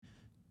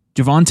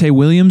Javonte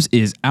Williams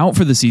is out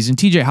for the season.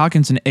 TJ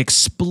Hawkinson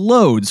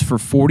explodes for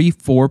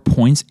 44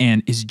 points.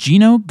 And is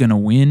Geno going to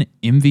win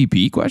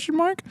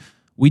MVP?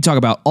 We talk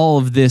about all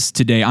of this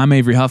today. I'm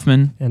Avery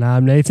Huffman. And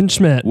I'm Nathan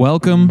Schmidt.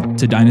 Welcome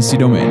to Dynasty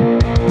Domain.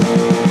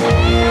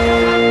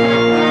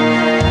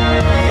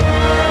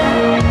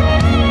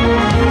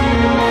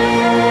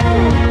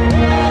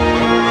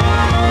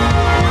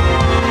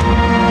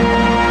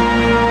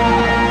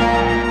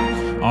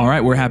 All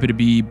right, we're happy to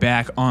be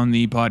back on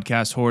the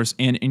podcast horse.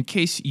 And in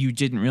case you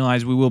didn't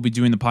realize, we will be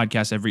doing the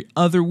podcast every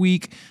other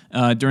week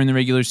during the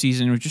regular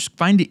season. We just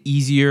find it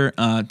easier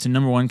to,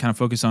 number one, kind of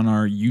focus on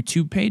our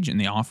YouTube page in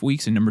the off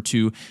weeks. And number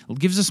two, it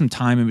gives us some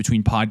time in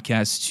between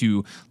podcasts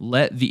to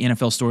let the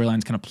NFL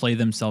storylines kind of play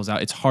themselves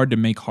out. It's hard to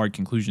make hard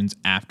conclusions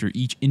after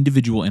each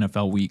individual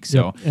NFL week.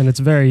 So, yep. And it's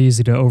very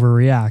easy to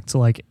overreact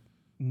like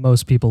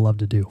most people love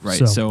to do.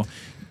 Right. So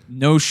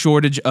no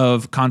shortage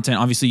of content.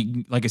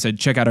 Obviously, like I said,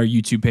 check out our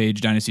YouTube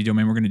page, Dynasty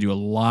Domain. We're going to do a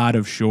lot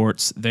of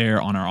shorts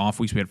there on our off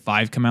weeks. We had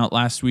 5 come out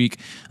last week.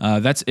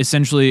 That's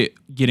essentially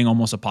getting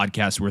almost a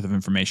podcast worth of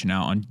information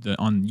out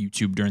on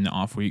YouTube during the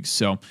off weeks.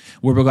 So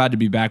we're glad to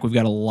be back. We've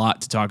got a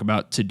lot to talk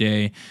about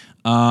today.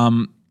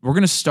 We're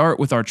going to start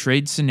with our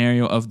trade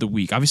scenario of the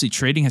week. Obviously,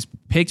 trading has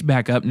picked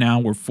back up now.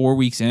 We're 4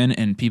 weeks in,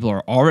 and people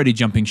are already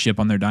jumping ship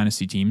on their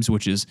Dynasty teams,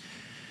 which is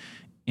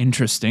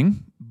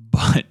interesting,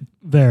 but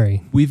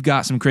we've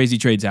got some crazy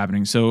trades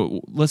happening.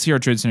 So let's see our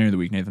trade scenario of the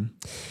week, Nathan.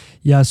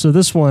 Yeah, so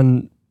this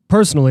one,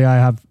 personally,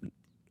 I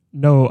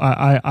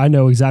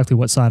know exactly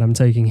what side I'm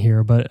taking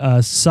here,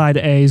 but side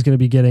A is going to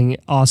be getting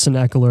Austin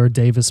Eckler,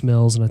 Davis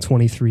Mills, and a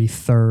 23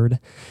 third.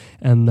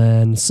 And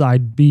then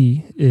side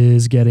B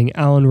is getting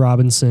Allen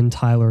Robinson,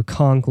 Tyler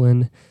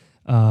Conklin,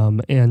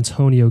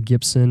 Antonio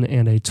Gibson,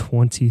 and a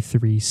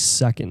 23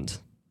 second.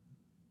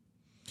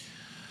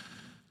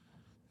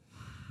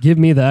 Give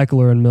me the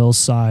Eckler and Mills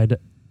side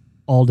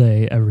all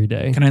day, every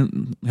day. Can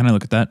I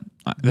look at that?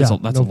 That's a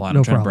lot.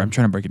 I'm trying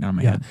to break it down in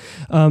my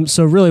head.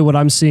 So really what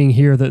I'm seeing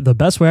here, the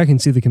best way I can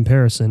see the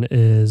comparison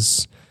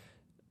is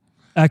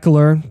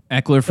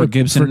Eckler for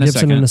Gibson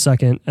in a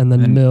second, and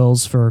then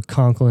Mills for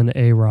Conklin,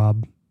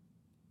 A-Rob,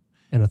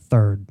 and a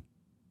third.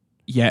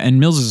 Yeah, and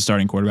Mills is a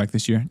starting quarterback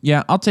this year.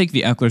 Yeah, I'll take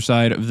the Eckler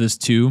side of this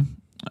too.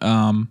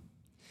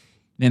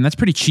 Man, that's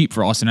pretty cheap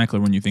for Austin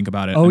Eckler when you think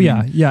about it.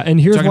 Yeah.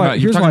 And here's why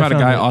you're talking about a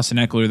guy, Austin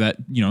Eckler, that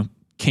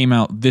came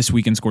out this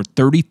week and scored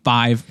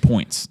 35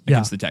 points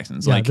against the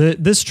Texans. Yeah,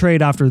 this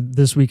trade after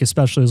this week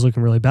especially is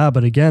looking really bad.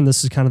 But again,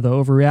 this is kind of the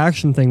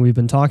overreaction thing we've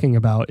been talking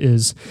about.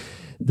 Is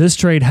this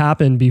trade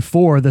happened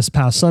before this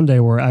past Sunday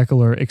where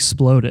Eckler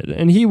exploded,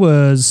 and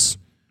he's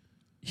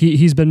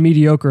been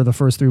mediocre the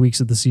first 3 weeks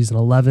of the season.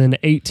 11,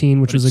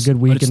 18, which was a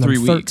good week, and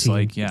then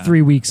 13.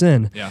 3 weeks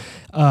in. Yeah.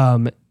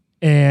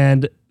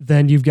 And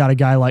then you've got a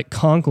guy like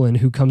Conklin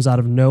who comes out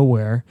of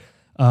nowhere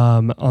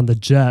on the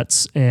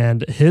Jets,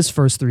 and his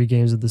first 3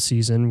 games of the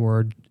season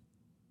were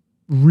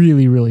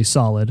really, really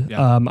solid.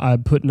 Yeah.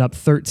 I'm putting up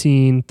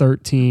 13,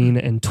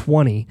 and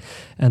 20,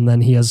 and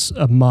then he has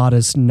a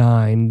modest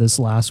 9 this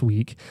last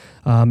week.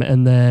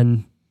 And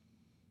then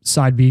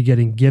side B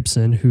getting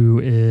Gibson, who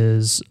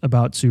is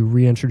about to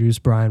reintroduce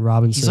Brian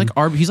Robinson.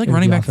 He's like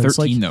running back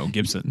 13 though,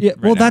 Gibson. Yeah,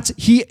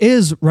 he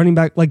is running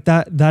back like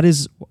that. That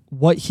is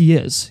what he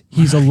is.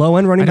 He's a low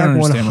end running back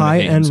 1,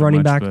 high end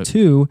running back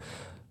 2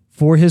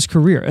 for his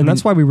career, and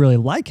that's why we really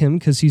like him,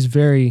 because he's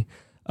very,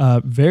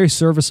 very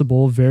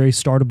serviceable, very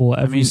startable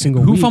every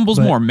single week. Who fumbles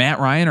more, Matt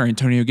Ryan or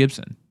Antonio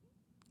Gibson?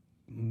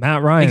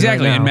 Matt Ryan,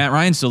 exactly, right now. And Matt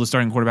Ryan's still the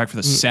starting quarterback for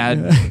the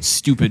sad,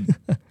 stupid.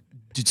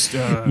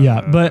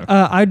 But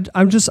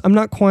I'm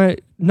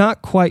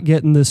not quite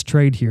getting this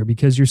trade here,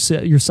 because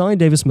you're selling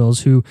Davis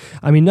Mills, who,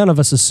 I mean, none of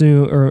us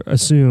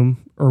assume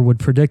or would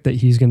predict that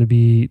he's going to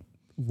be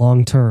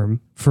long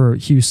term for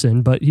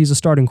Houston, but he's a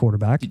starting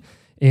quarterback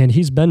and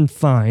he's been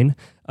fine.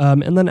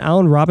 And then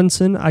Allen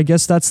Robinson, I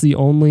guess that's the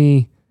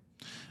only.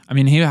 I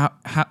mean,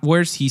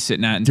 where's he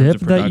sitting at in terms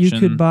of production? That you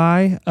could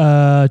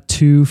buy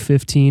 2,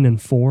 15,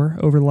 and 4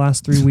 over the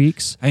last 3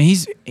 weeks. I mean,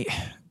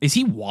 is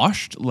he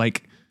washed?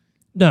 Like.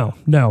 No,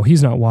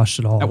 he's not washed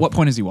at all. At what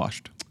point is he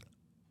washed?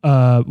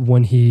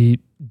 When he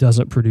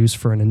doesn't produce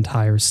for an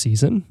entire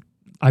season.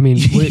 I mean,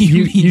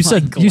 you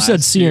said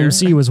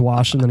CMC was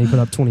washed, and then he put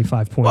up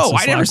 25 points. Whoa,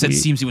 I never said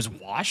CMC was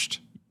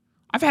washed.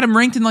 I've had him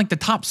ranked in like the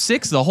top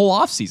 6 the whole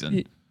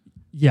offseason.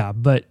 Yeah,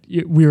 but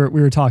we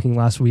were talking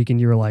last week, and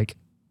you were like,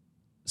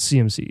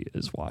 CMC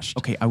is washed.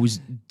 Okay, I was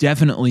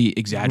definitely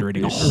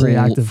exaggerating a whole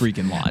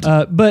freaking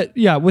lot. But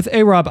yeah, with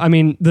A-Rob, I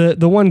mean,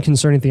 the one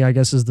concerning thing, I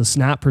guess, is the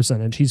snap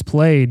percentage. He's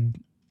played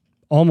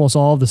almost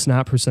all of the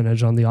snap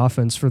percentage on the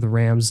offense for the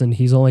Rams, and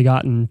he's only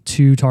gotten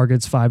 2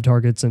 targets, 5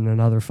 targets, and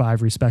another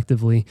 5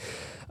 respectively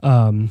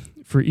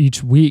for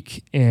each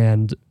week.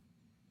 And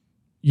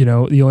the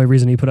only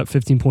reason he put up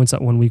 15 points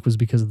that 1 week was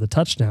because of the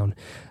touchdown.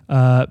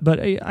 But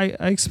I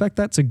expect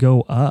that to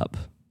go up.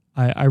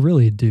 I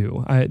really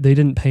do. They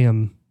didn't pay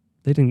him.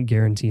 They didn't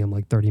guarantee him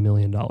like $30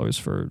 million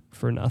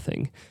for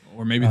nothing.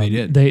 Or maybe they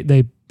did.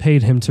 They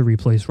paid him to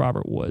replace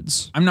Robert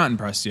Woods. I'm not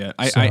impressed yet.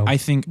 I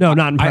think not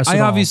impressed. I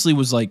obviously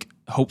was like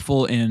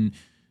hopeful and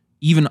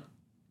even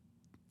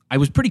I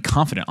was pretty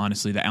confident,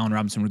 honestly, that Allen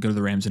Robinson would go to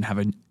the Rams and have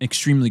an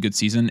extremely good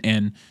season.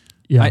 And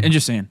I'm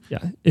just saying. Yeah,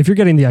 if you're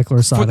getting the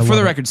Eckler side. For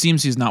the record,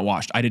 CMC is not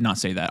washed. I did not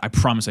say that. I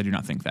promise I do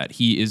not think that.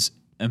 He is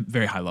a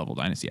very high-level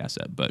dynasty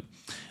asset. But,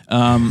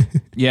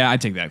 yeah, I'd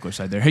take the Eckler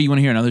side there. Hey, you want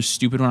to hear another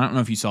stupid one? I don't know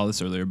if you saw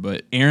this earlier,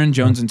 but Aaron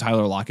Jones and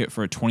Tyler Lockett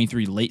for a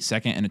 23 late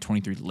second and a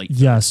 23 late third.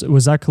 Yes.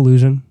 Was that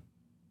collusion?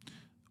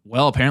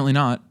 Well, apparently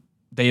not.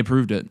 They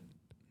approved it.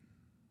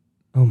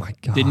 Oh, my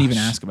gosh. Didn't even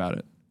ask about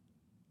it.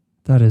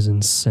 That is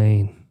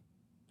insane.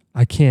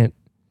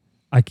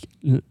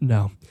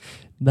 No.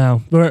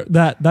 No,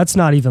 that's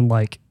not even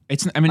like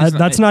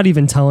that's not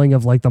even telling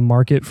of like the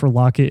market for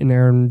Lockett and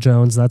Aaron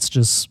Jones. That's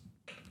just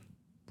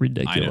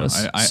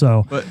ridiculous.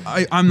 But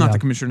I'm not the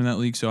commissioner in that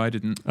league, so I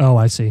didn't. Oh,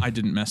 I see. I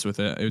didn't mess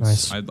with it.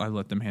 Nice. I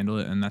let them handle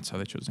it, and that's how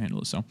they chose to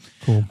handle it. So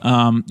cool.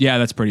 Yeah,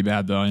 that's pretty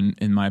bad though.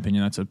 In my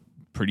opinion, that's a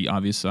pretty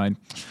obvious side.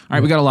 All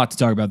right, we got a lot to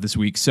talk about this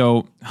week.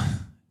 So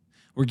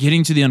we're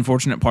getting to the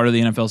unfortunate part of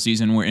the NFL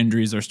season where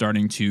injuries are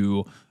starting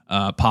to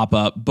pop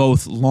up,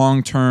 both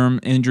long-term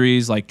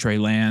injuries like Trey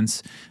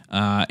Lance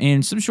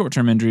and some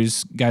short-term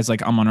injuries, guys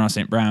like Amon-Ra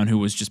St. Brown, who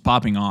was just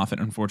popping off, and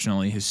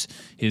unfortunately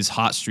his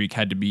hot streak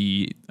had to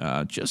be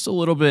just a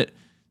little bit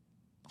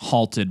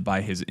halted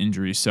by his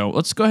injuries. So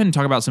let's go ahead and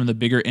talk about some of the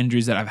bigger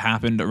injuries that have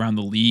happened around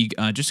the league,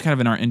 just kind of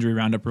in our injury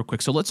roundup real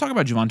quick. So let's talk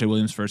about Javonte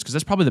Williams first, because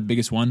that's probably the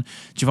biggest one.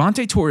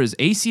 Javonte tore his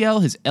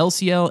ACL, his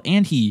LCL,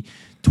 and he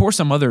tore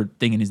some other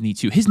thing in his knee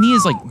too. His knee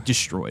is like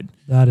destroyed.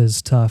 That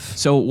is tough.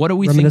 So what are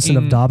we reminiscent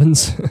thinking? Of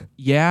Dobbins?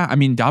 Yeah, I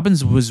mean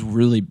Dobbins was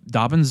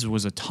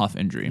a tough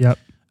injury. Yep.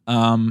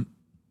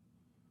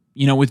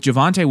 With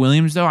Javonte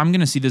Williams though, I'm going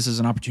to see this as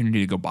an opportunity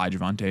to go buy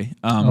Javonte.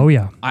 Oh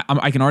yeah.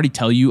 I can already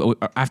tell you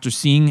after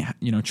seeing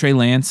Trey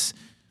Lance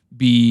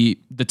be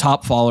the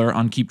top faller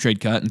on Keep Trade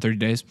Cut in 30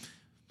 days.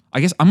 I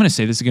guess I'm going to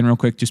say this again real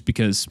quick, just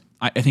because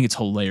I think it's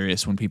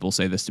hilarious when people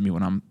say this to me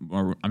when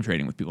I'm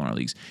trading with people in our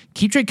leagues.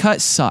 Keep Trade Cut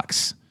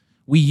sucks.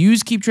 We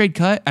use Keep Trade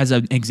Cut as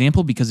an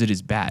example because it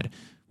is bad.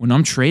 When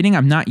I'm trading,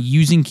 I'm not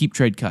using Keep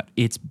Trade Cut.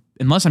 It's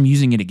unless I'm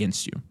using it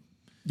against you.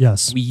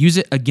 Yes. We use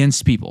it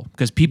against people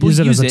because people use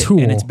it as a tool,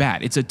 and it's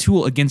bad. It's a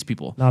tool against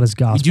people. Not as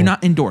gospel. We do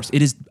not endorse.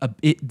 It is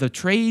the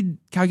trade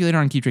calculator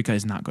on Keep Trade Cut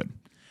is not good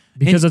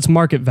because it's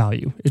market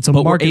value. It's a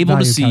market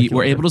value calculator.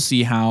 We're able to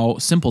see how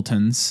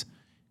simpletons.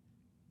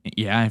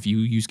 Yeah, if you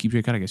use Keep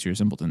Trade Cut, I guess you're a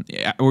simpleton.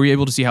 Yeah, we're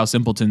able to see how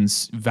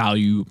simpletons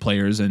value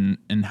players and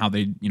how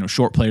they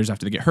short players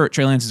after they get hurt.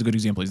 Trey Lance is a good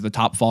example. He's the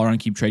top faller on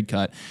Keep Trade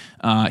Cut.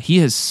 He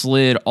has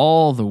slid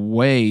all the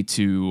way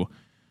to.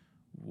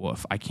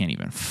 Woof! I can't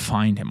even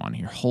find him on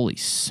here. Holy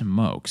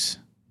smokes,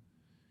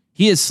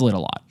 he has slid a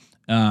lot.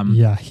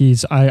 Yeah,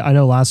 he's. I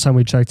know. Last time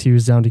we checked, he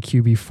was down to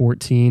QB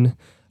 14.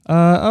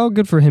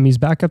 Good for him. He's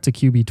back up to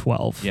QB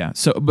 12. Yeah.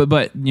 So,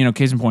 but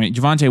case in point,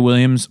 Javonte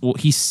Williams. Well,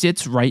 he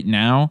sits right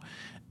now.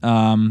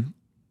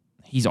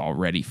 He's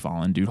already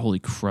fallen, dude. Holy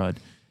crud.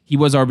 He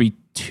was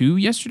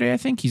RB2 yesterday, I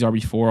think. He's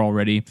RB4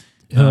 already.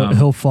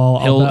 He'll fall.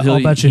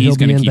 I'll bet you he'll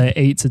be in the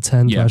 8 to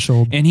 10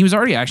 threshold. And he was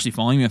already actually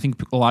falling. I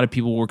think a lot of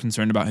people were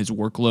concerned about his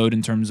workload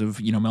in terms of,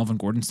 Melvin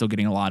Gordon still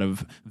getting a lot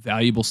of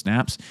valuable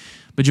snaps.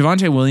 But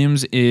Javonte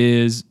Williams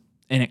is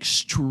an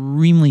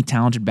extremely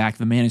talented back.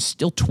 The man is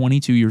still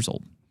 22 years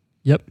old.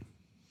 Yep.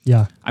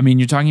 Yeah. I mean,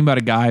 you're talking about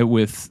a guy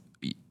with,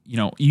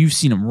 you've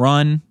seen him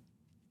run.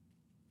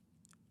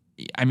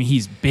 I mean,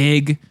 he's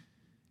big.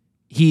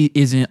 He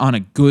is on a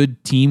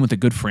good team with a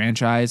good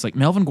franchise. Like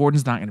Melvin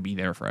Gordon's not going to be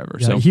there forever.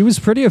 Yeah, so he was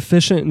pretty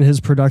efficient in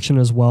his production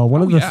as well.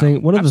 One of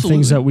the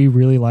things that we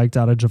really liked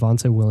out of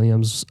Javonte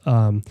Williams,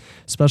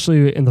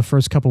 especially in the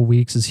first couple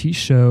weeks, is he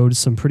showed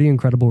some pretty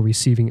incredible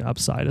receiving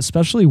upside,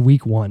 especially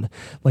week 1.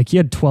 Like he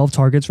had 12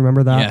 targets.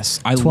 Remember that? Yes,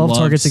 I 12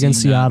 targets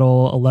against that.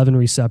 Seattle, 11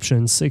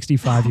 receptions,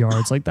 65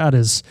 yards. Like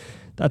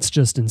that's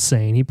just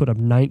insane. He put up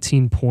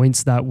 19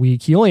 points that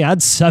week. He only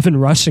had 7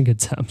 rushing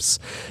attempts,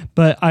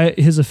 but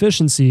his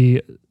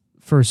efficiency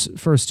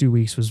first 2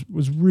 weeks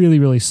was really,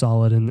 really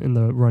solid in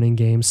the running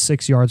game.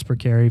 6 yards per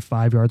carry,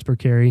 5 yards per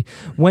carry.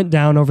 Went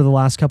down over the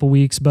last couple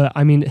weeks, but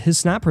I mean his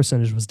snap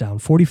percentage was down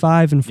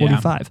 45 and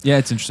 45. Yeah,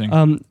 it's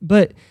interesting.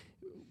 But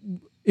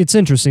it's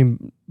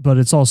interesting, but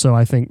it's also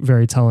I think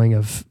very telling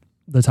of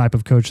the type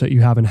of coach that you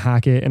have in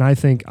Hackett. And I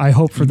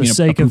hope for the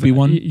sake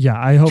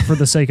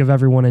of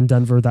everyone in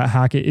Denver that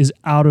Hackett is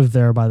out of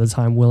there by the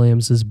time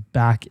Williams is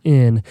back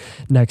in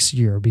next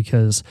year,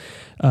 because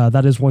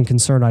that is one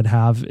concern I'd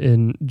have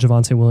in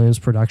Javonte Williams'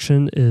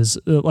 production is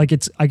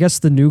it's, I guess,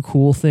 the new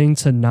cool thing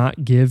to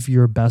not give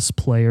your best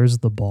players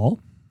the ball.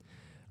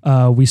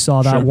 We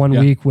saw that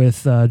week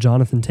with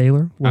Jonathan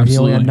Taylor, where he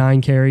only had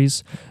 9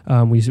 carries.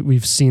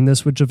 We've seen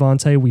this with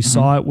Javonte. We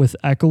saw it with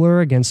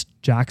Eckler against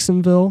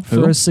Jacksonville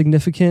for a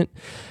significant.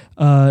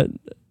 Who?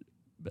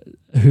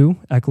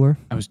 Eckler?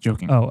 I was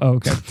joking. Oh,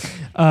 okay.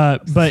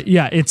 But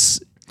yeah, it's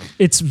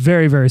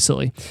very, very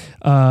silly.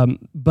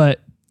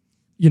 But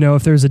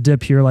if there's a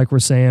dip here, like we're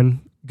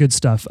saying, good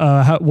stuff.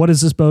 What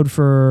does this bode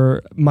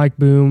for Mike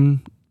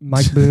Boone?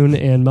 Mike Boone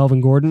and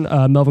Melvin Gordon.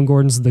 Melvin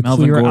Gordon's the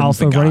clear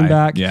alpha running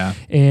back. Yeah.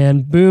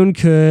 And Boone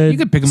could... You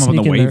could pick him up on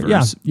the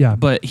waivers. Yeah.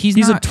 But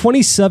he's a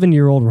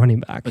 27-year-old running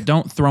back. But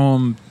don't throw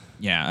him...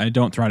 Yeah, I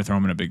don't try to throw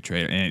him in a big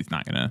trade. And he's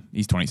not going to...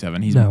 He's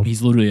 27.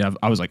 He's literally...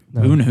 I was like,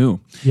 Boone who?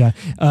 Yeah.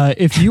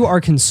 If you are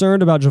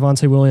concerned about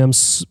Javonte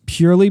Williams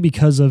purely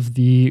because of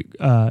the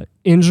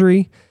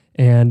injury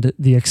and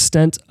the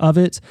extent of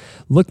it,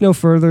 look no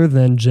further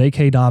than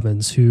J.K.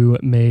 Dobbins, who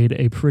made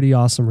a pretty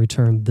awesome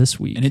return this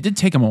week. And it did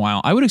take him a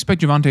while. I would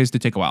expect Javonte's to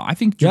take a while. I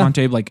think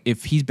Javonte, like,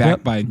 if he's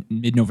back by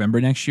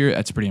mid-November next year,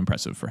 that's pretty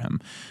impressive for him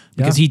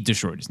because he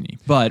destroyed his knee.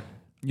 But,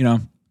 you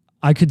know...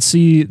 I could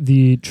see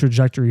the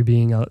trajectory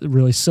being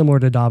really similar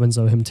to Dobbins,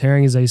 though, him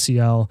tearing his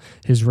ACL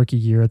his rookie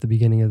year at the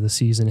beginning of the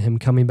season, him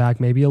coming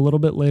back maybe a little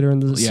bit later in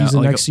the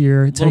season next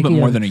year. A little bit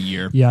more than a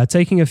year. Yeah,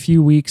 taking a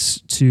few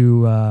weeks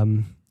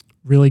to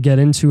really get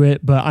into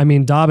it. But, I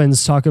mean,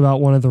 Dobbins, talk about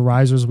one of the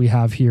risers we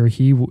have here.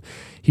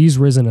 He's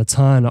risen a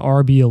ton,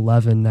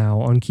 RB11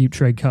 now on Keep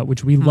Trade Cut,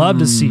 which we love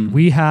to see.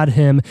 We had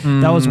him.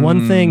 That was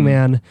one thing,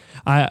 man.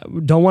 I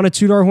don't want to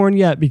toot our horn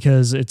yet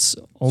because it's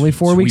only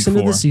 4 weeks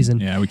into the season.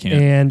 Yeah, we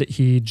can't. And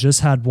he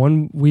just had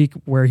 1 week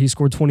where he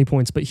scored 20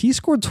 points, but he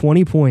scored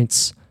 20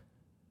 points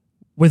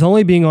with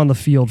only being on the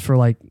field for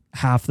like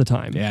half the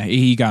time. Yeah,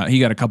 he got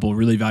a couple of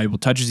really valuable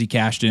touches. He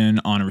cashed in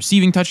on a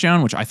receiving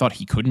touchdown, which I thought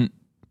he couldn't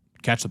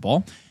catch the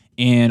ball,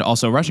 and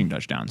also a rushing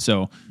touchdown.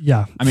 So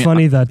yeah, I mean,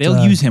 funny that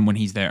they'll use him when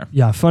he's there.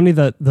 Yeah, funny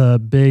that the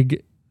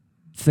big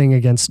thing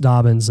against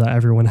Dobbins that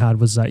everyone had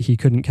was that he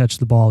couldn't catch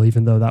the ball,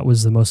 even though that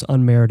was the most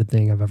unmerited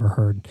thing I've ever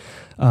heard.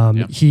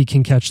 He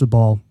can catch the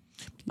ball.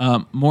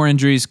 More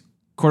injuries.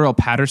 Cordell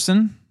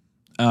Patterson,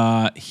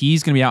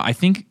 he's going to be out. I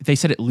think they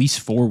said at least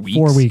 4 weeks.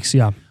 4 weeks,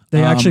 yeah.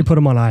 They actually put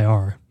him on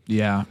IR.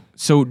 Yeah.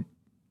 So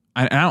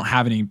I don't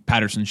have any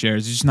Patterson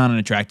shares. He's just not an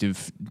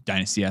attractive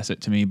dynasty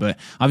asset to me. But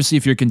obviously,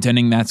 if you're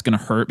contending, that's going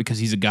to hurt because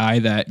he's a guy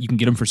that you can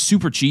get him for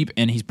super cheap,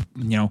 and he's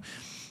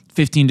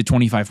 15 to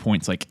 25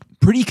 points, like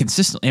pretty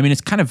consistently. I mean, it's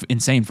kind of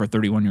insane for a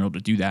 31-year-old to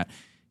do that.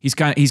 He's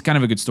kind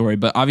of a good story.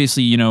 But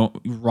obviously,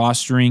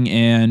 rostering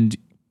and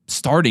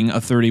starting a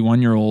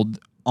 31-year-old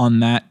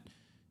on that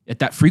at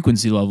that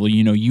frequency level,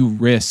 you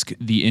risk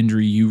the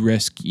injury, you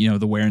risk,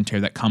 the wear and tear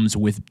that comes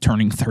with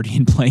turning 30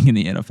 and playing in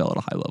the NFL at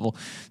a high level.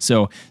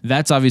 So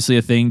that's obviously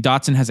a thing.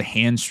 Dotson has a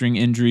hamstring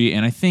injury,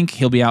 and I think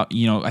he'll be out.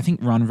 I think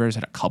Ron Rivera's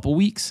had a couple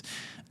weeks,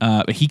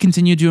 but he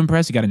continued to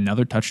impress. He got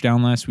another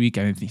touchdown last week.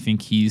 I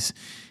think he's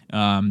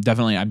I'm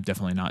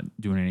definitely not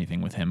doing anything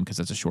with him because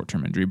that's a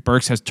short-term injury.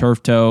 Burks has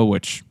turf toe,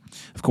 which,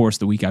 of course,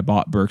 the week I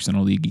bought Burks in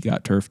a league, he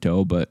got turf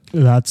toe, but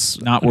that's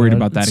not worried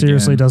about that.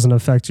 Seriously, again. Doesn't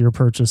affect your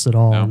purchase at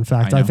all. No, in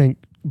fact, I think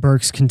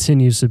Burks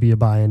continues to be a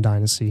buy in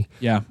Dynasty.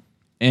 Yeah.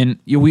 And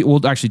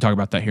we'll actually talk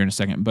about that here in a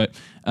second. But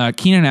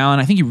Keenan Allen,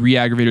 I think he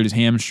re-aggravated his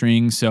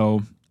hamstring,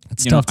 so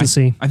it's tough to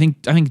see. I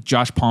think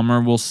Josh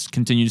Palmer will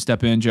continue to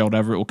step in. Gerald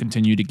Everett will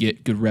continue to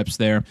get good reps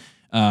there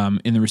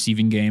in the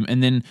receiving game.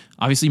 And then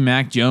obviously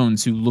Mac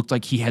Jones, who looked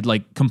like he had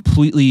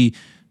completely,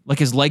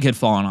 his leg had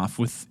fallen off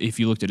if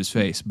you looked at his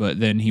face, but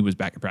then he was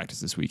back at practice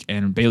this week.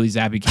 And Bailey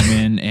Zappi came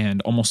in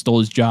and almost stole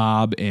his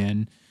job,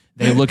 and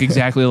they look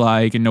exactly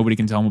alike, and nobody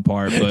can tell them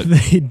apart. But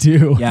they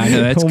do. Yeah, I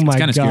know, it's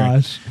kind of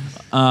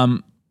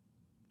scary.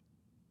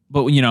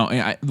 But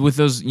with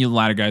those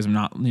latter guys, I'm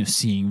not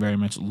seeing very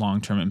much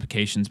long-term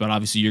implications. But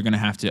obviously, you're going to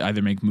have to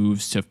either make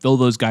moves to fill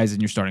those guys in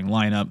your starting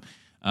lineup,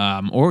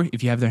 or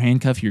if you have their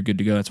handcuff, you're good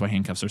to go. That's why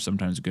handcuffs are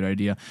sometimes a good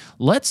idea.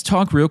 Let's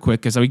talk real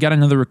quick because we got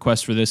another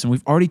request for this, and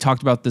we've already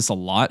talked about this a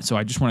lot, so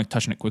I just want to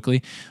touch on it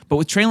quickly. But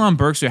with Treylon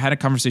Burks, we had a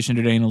conversation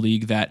today in the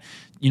league that,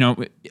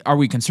 are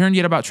we concerned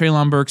yet about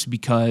Treylon Burks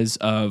because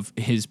of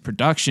his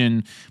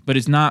production? But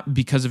it's not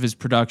because of his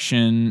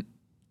production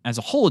as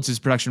a whole, it's his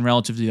production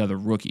relative to the other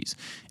rookies.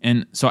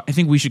 And so I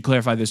think we should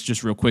clarify this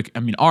just real quick.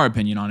 I mean, our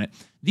opinion on it.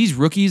 These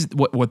rookies,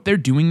 what they're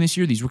doing this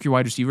year, these rookie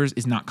wide receivers,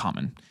 is not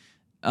common.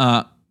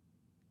 And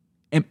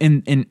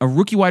a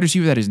rookie wide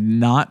receiver that is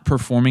not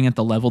performing at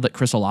the level that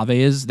Chris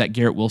Olave is, that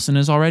Garrett Wilson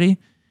is already,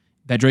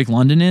 that Drake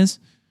London is,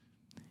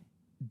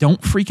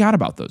 don't freak out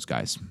about those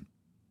guys.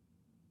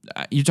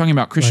 You're talking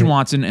about Christian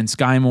Watson and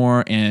Sky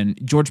Moore and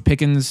George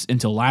Pickens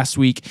until last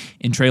week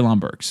and Treylon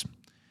Burks.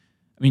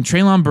 I mean,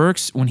 Treylon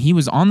Burks, when he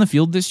was on the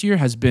field this year,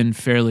 has been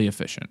fairly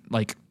efficient.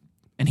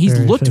 And he's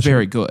looked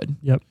very good.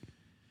 Yep.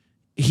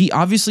 He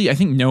obviously, I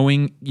think,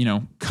 knowing,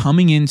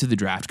 coming into the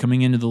draft,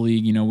 coming into the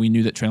league, we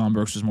knew that Treylon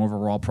Burks was more of a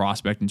raw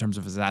prospect in terms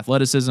of his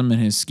athleticism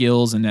and his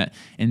skills, and that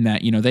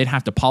they'd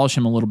have to polish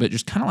him a little bit,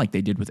 just kind of like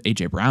they did with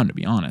A.J. Brown, to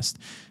be honest.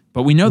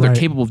 But we know they're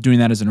capable of doing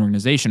that as an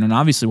organization. And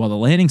obviously, while the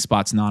landing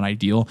spot's not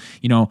ideal,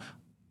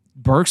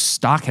 Burks'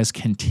 stock has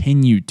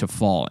continued to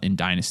fall in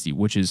Dynasty,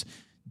 which is,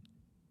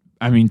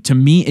 I mean, to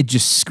me, it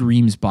just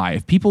screams buy.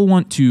 If people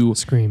want to,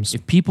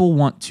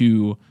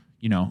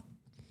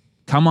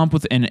 come up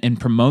with and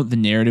promote the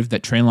narrative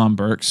that Treylon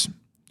Burks,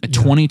 a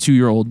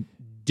 22-year-old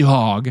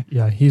dog,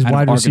 he's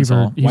wide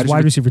receiver. He's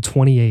wide receiver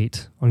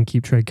 28 on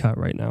Keep Trade Cut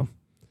right now,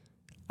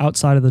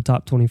 outside of the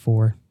top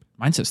 24.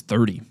 Mine says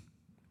 30.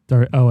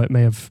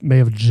 It may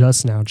have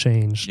just now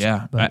changed.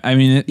 Yeah, but, I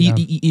mean,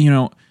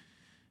 Treylon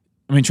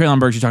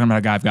Burks, you're talking about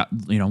a guy I've got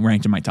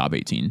ranked in my top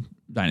 18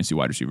 dynasty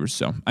wide receivers.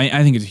 So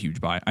I think it's a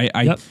huge buy.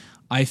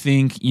 I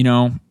think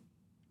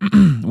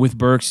with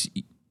Burks,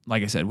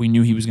 like I said, we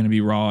knew he was going to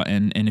be raw,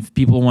 and if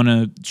people want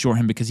to short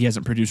him because he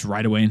hasn't produced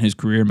right away in his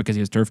career and because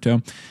he has turf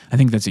toe, I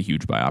think that's a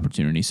huge buy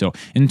opportunity. So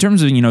in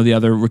terms of the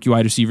other rookie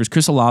wide receivers,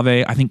 Chris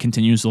Olave, I think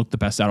continues to look the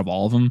best out of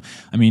all of them.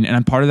 I mean,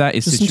 and part of that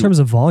is just in terms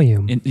of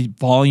volume.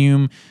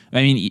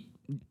 I mean,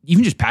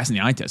 even just passing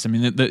the eye test. I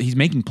mean, he's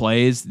making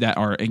plays that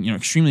are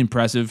extremely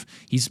impressive.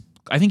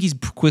 I think he's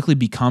quickly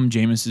become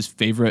Jameis's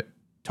favorite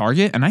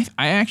target, and I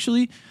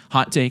actually,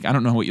 hot take, I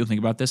don't know what you'll think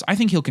about this. I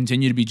think he'll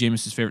continue to be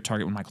Jameis's favorite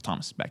target when Michael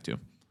Thomas is back too.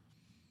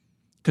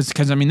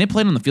 Because I mean, they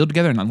played on the field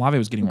together, and Olave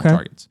was getting more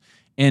targets.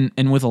 And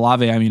with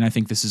Olave, I mean, I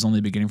think this is only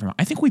the beginning for him.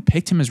 I think we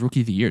picked him as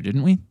rookie of the year,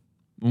 didn't we?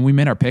 When we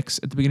made our picks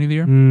at the beginning of the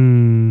year?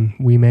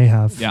 We may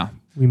have. Yeah.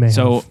 We may have.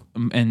 So,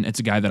 and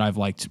it's a guy that I've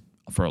liked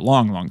for a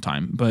long, long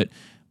time. But,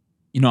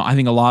 I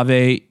think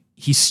Olave,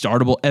 he's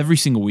startable every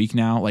single week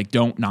now. Like,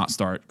 don't not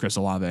start Chris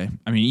Olave.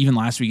 I mean, even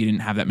last week, he didn't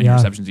have that many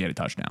receptions. He had a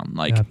touchdown.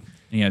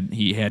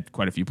 He had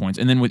quite a few points.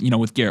 And then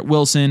with Garrett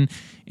Wilson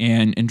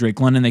and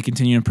Drake London, they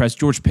continue to impress.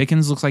 George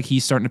Pickens looks like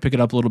he's starting to pick it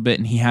up a little bit,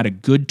 and he had a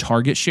good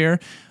target share.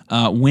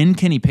 When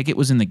Kenny Pickett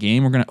was in the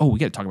game, we got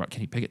to talk about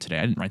Kenny Pickett today.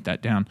 I didn't write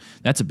that down.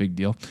 That's a big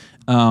deal.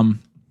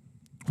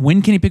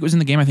 When Kenny Pickett was in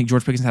the game, I think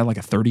George Pickens had like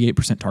a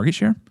 38% target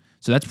share.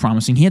 So that's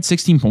promising. He had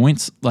 16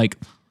 points. Like,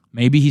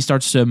 maybe he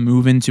starts to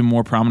move into a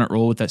more prominent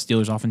role with that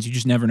Steelers offense. You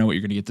just never know what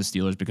you're going to get the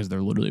Steelers because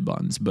they're literally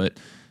buns. But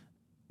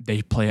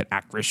they play at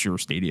Acrisure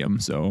Stadium,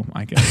 so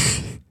I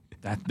guess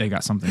that they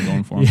got something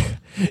going for them.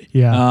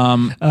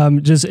 Yeah.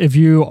 Just if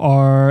you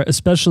are,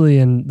 especially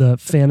in the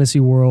fantasy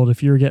world,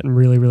 if you're getting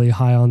really, really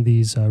high on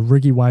these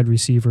rookie wide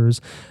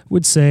receivers,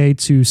 would say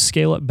to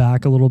scale it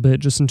back a little bit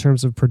just in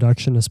terms of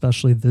production,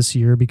 especially this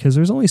year, because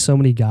there's only so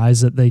many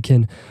guys that they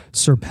can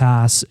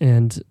surpass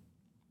and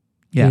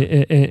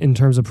in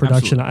terms of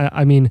production.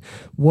 I mean,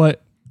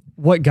 what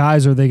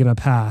guys are they going to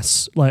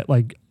pass?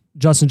 Like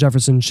Justin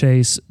Jefferson,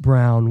 Chase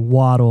Brown,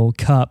 Waddle,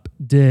 Kupp,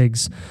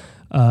 Diggs,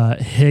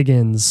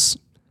 Higgins,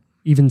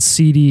 even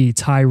CD,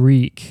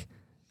 Tyreek,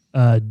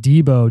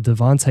 Debo,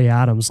 Devontae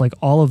Adams, like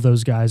all of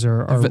those guys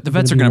are the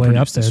vets are going to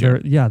produce up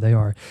there. Yeah, they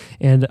are.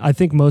 And I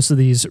think most of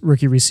these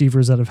rookie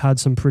receivers that have had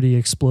some pretty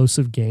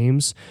explosive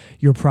games,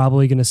 you're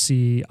probably going to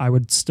see, I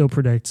would still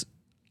predict,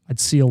 I'd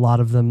see a lot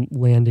of them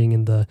landing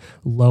in the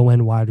low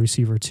end wide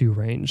receiver 2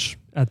 range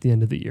at the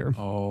end of the year.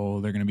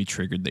 Oh, they're going to be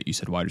triggered that you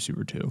said wide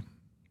receiver 2.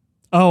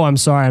 Oh, I'm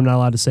sorry. I'm not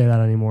allowed to say that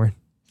anymore.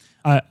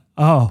 I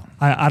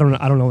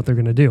don't know what they're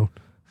going to do.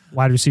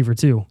 Wide receiver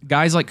 2.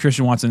 Guys like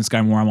Christian Watson and Sky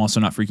Moore, I'm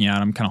also not freaking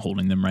out. I'm kind of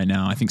holding them right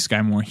now. I think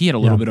Sky Moore, he had a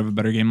little bit of a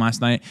better game last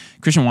night.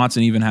 Christian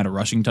Watson even had a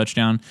rushing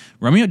touchdown.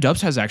 Romeo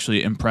Doubs has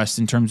actually impressed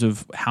in terms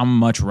of how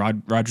much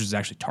Rodgers is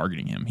actually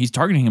targeting him. He's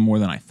targeting him more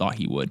than I thought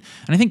he would.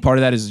 And I think part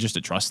of that is just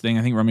a trust thing.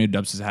 I think Romeo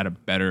Doubs has had a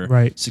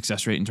better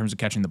success rate in terms of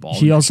catching the ball.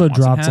 He also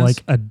dropped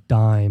like a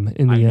dime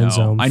in the end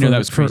zone. I know that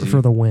was crazy.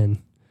 For the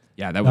win.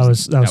 Yeah, that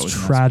was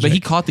tragic. Nuts. But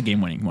he caught the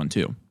game-winning one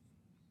too.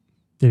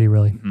 Did he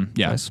really? Mm-hmm.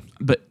 Yeah. Nice.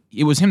 But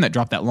it was him that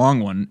dropped that long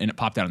one, and it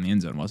popped out in the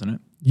end zone, wasn't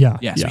it? Yeah.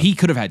 Yeah. So he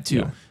could have had 2.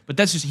 Yeah. But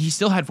that's just, he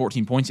still had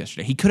 14 points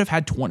yesterday. He could have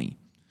had 20. I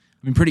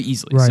mean, pretty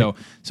easily. Right.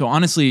 So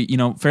honestly,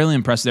 fairly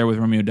impressed there with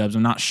Romeo Doubs.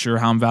 I'm not sure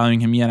how I'm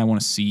valuing him yet. I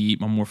want to see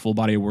a more full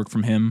body of work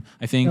from him,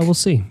 I think. Yeah, we'll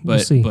see.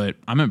 But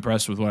I'm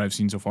impressed with what I've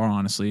seen so far,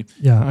 honestly.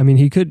 Yeah. I mean,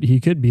 he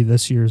could be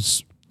this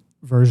year's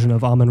version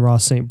of Amon-Ra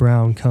St.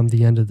 Brown come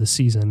the end of the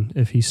season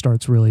if he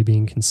starts really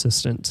being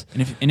consistent.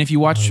 And if you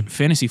watch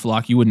Fantasy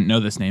Flock, you wouldn't know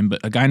this name,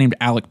 but a guy named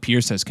Alec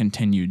Pierce has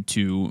continued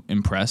to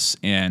impress.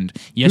 And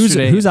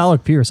yesterday, who's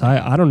Alec Pierce?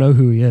 I don't know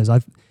who he is.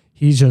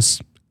 He's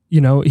just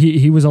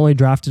he was only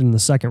drafted in the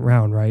second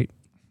round, right?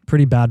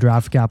 Pretty bad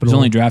draft capital. He's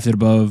only drafted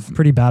above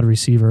pretty bad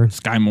receiver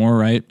Sky Moore,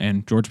 right,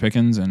 and George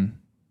Pickens and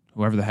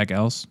whoever the heck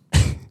else.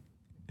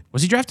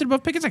 Was he drafted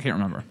above Pickens? I can't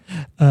remember.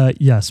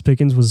 Yes,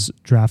 Pickens was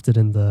drafted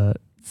in the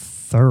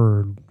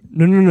third.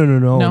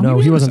 No,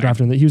 he wasn't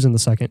drafted. He was in the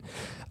second.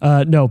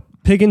 No,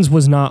 Pickens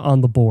was not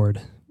on the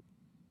board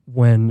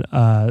when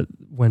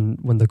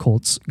the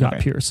Colts got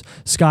Pierce.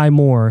 Sky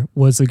Moore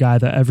was the guy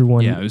that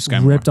everyone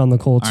ripped on the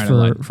Colts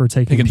for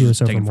taking Pickens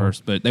Pierce over Moore.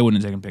 First, but they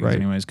wouldn't have taken Pickens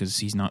anyways because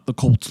he's not the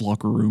Colts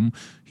locker room.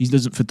 He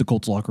doesn't fit the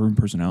Colts locker room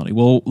personality.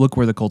 Well, look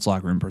where the Colts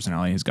locker room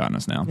personality has gotten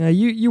us now. Yeah,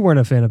 you weren't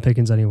a fan of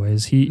Pickens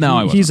anyways.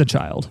 He's a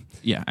child.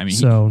 Yeah, I mean,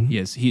 so he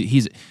is.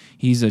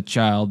 He's a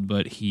child,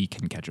 but he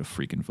can catch a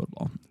freaking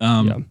football.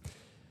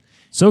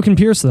 So can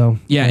Pierce though.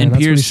 Yeah, and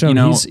Pierce,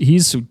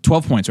 he's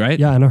 12 points, right?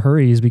 Yeah, in a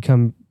hurry, he's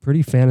become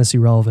pretty fantasy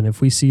relevant.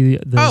 If we see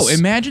this,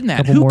 imagine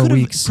that. Who could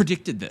have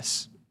predicted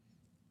this?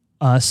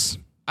 Us.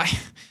 I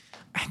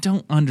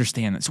don't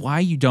understand this. Why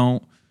you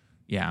don't?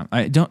 Yeah,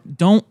 I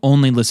don't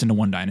only listen to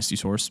one Dynasty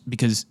source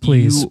because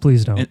please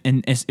don't.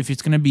 And if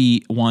it's gonna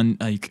be one,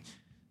 like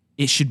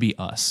it should be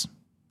us.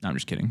 No, I'm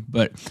just kidding.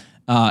 But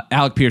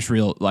Alec Pierce, for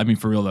real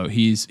though,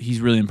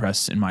 he's really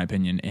impressed in my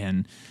opinion,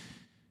 and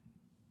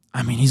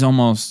I mean, he's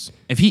almost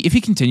if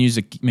he continues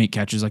to make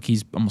catches, like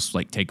he's almost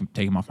like take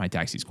him off my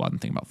taxi squad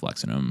and think about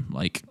flexing him.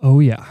 Like, oh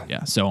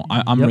yeah. So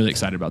I'm really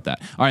excited about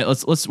that. All right,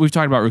 let's we've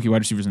talked about rookie wide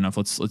receivers enough.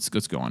 Let's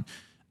go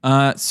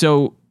on.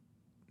 So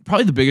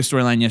probably the biggest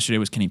storyline yesterday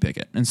was Kenny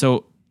Pickett, and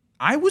so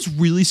I was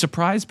really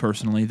surprised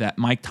personally that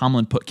Mike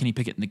Tomlin put Kenny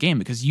Pickett in the game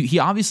because he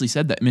obviously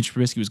said that Mitch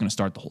Trubisky was going to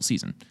start the whole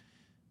season,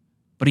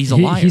 but he's a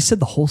liar. He said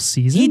the whole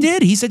season. He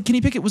did. He said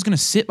Kenny Pickett was going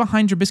to sit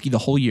behind Trubisky the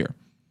whole year.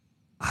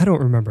 I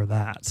don't remember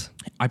that.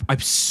 I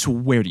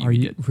swear to you, Are he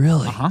you did.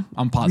 really?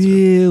 I'm positive.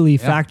 Really,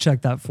 fact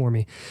check that for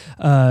me.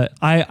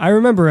 I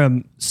remember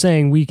him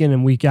saying week in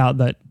and week out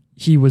that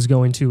he was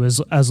going to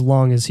as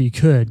long as he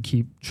could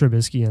keep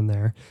Trubisky in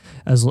there,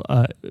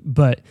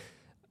 but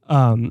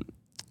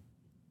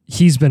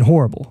he's been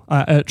horrible.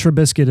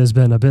 Trubisky has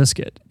been a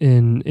biscuit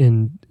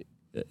in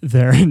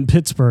there in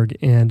Pittsburgh,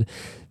 and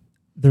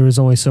there was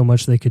only so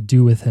much they could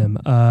do with him.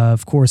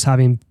 Of course,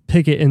 having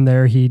Pickett in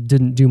there, he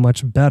didn't do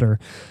much better.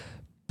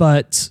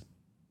 But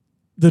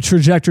the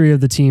trajectory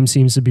of the team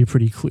seems to be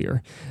pretty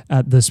clear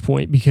at this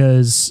point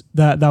because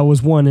that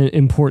was one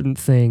important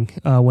thing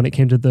when it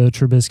came to the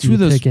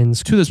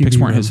Trubisky-Pickens. Two of those picks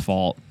weren't his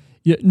fault.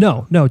 Yeah,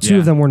 no, two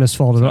of them weren't his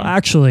fault at all.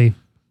 Actually,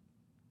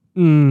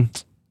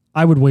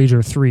 I would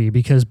wager 3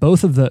 because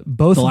both of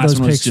those last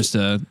one picks was just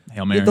a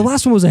Hail Mary. The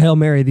last one was a Hail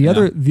Mary.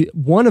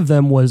 One of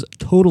them was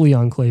totally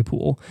on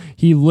Claypool.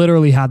 He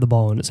literally had the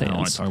ball in his hands. I don't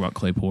want to talk about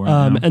Claypool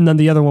right now. And then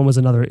the other one was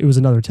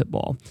another tip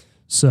ball.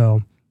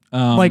 So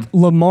like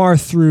Lamar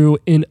threw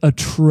an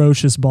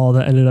atrocious ball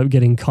that ended up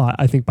getting caught,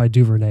 I think, by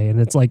Duvernay,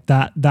 and it's like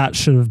that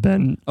should have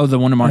been. Oh, the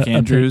one to Mark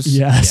Andrews.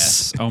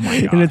 Yes. Oh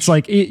my gosh. And it's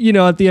like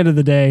at the end of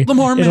the day,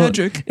 Lamar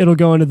magic. It'll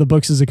go into the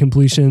books as a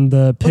completion.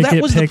 The Pickett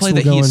that was the picks play will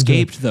that go he into,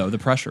 escaped though. The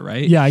pressure,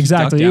 right? Yeah,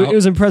 exactly. It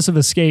was impressive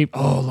escape.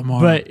 Oh, Lamar.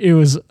 But it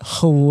was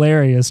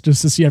hilarious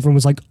just to see everyone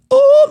was like,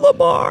 "Oh,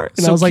 Lamar!"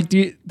 And I was like,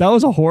 "That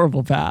was a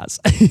horrible pass."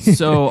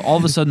 So all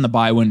of a sudden, the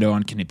buy window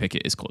on Kenny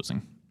Pickett is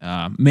closing.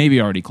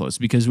 Maybe already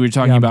closed because we were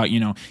talking about,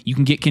 you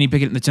can get Kenny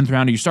Pickett in the 10th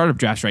round of your startup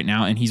drafts right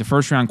now, and he's a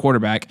first-round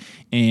quarterback,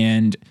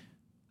 and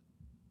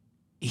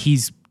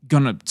he's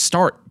going to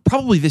start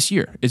probably this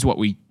year is what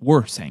we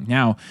were saying.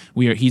 Now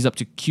he's up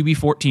to QB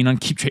 14 on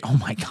Keep Trade. Oh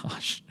my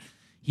gosh.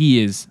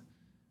 He is,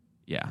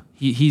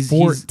 he's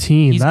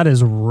 14. That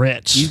is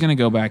rich. He's going to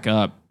go back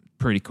up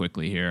pretty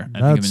quickly here,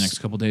 I think, in the next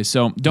couple of days.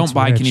 So don't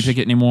buy Kenny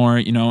Pickett anymore.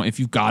 If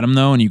you've got him,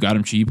 though, and you got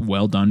him cheap,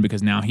 well done,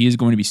 because now he is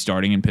going to be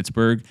starting in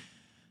Pittsburgh.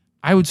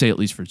 I would say at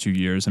least for 2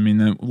 years. I mean,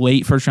 the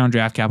late first-round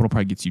draft capital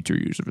probably gets you 2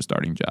 years of a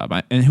starting job.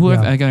 Who are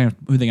they going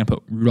to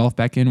put Rudolph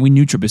back in? We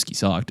knew Trubisky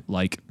sucked.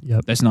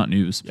 That's not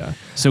news. Yeah.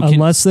 So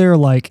unless they're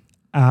like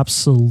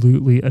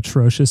absolutely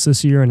atrocious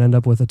this year and end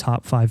up with a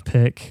top 5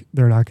 pick,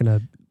 they're not going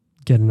to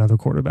get another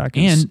quarterback.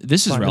 And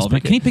this is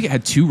relevant. Kenny Pickett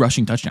had 2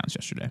 rushing touchdowns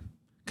yesterday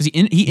because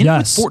he ended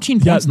with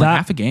 14 points in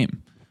half a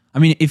game. I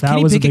mean, if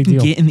Kenny Pickett can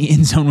get in the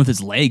end zone with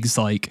his legs,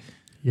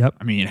 yep.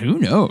 I mean, who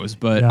knows?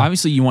 But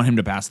obviously, you want him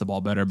to pass the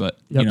ball better. But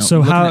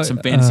so looking at some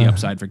fantasy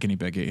upside for Kenny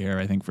Pickett here,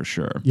 I think for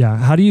sure. Yeah.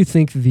 How do you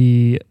think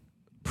the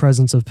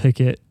presence of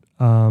Pickett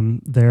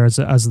there as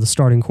the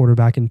starting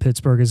quarterback in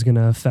Pittsburgh is going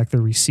to affect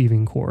the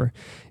receiving core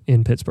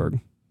in Pittsburgh,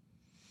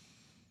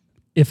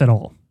 if at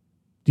all?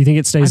 Do you think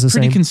it stays the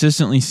same? Pretty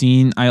consistently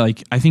seen. I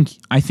think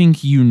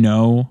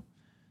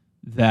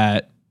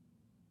that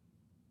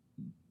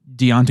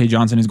Deontay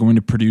Johnson is going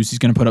to produce. He's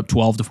going to put up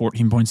 12 to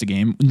 14 points a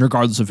game,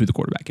 regardless of who the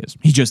quarterback is.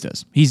 He just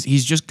is.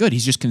 He's just good.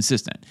 He's just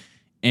consistent,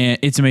 and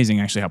it's amazing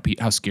actually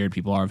how scared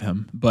people are of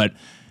him. But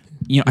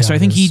so I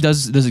think he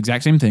does the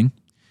exact same thing.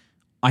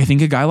 I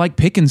think a guy like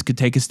Pickens could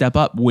take a step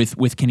up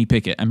with Kenny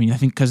Pickett. I mean, I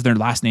think because their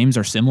last names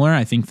are similar,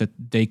 I think that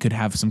they could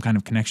have some kind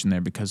of connection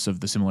there because of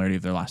the similarity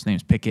of their last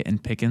names, Pickett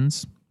and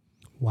Pickens.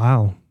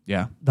 Wow.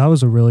 Yeah, that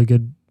was a really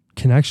good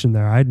connection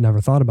there. I'd never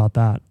thought about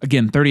that.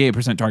 Again,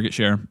 38% target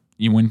share.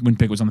 When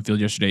Pickett was on the field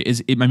yesterday, I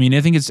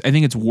think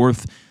it's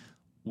worth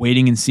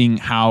waiting and seeing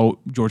how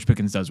George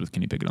Pickens does with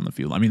Kenny Pickett on the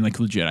field. I mean,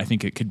 legit, I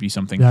think it could be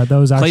something. Yeah, that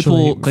was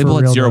actually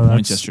Claypool had 0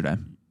 points yesterday.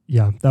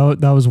 Yeah,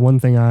 that was one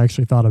thing I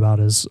actually thought about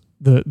is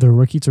the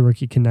rookie to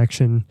rookie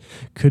connection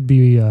could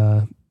be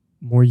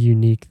more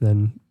unique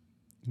than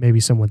maybe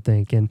some would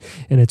think, and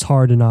it's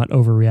hard to not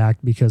overreact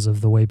because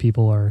of the way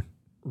people are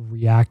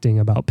reacting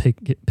about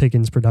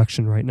Pickens'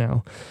 production right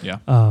now. Yeah,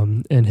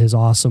 and his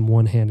awesome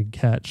one-handed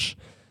catch.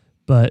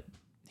 But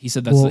he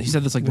said that's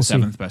like the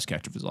 7th best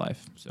catch of his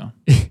life. So,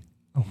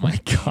 oh my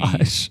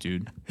gosh,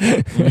 dude!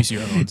 Let me see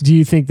your other ones. Do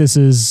you think this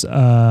is?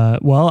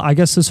 Well, I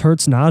guess this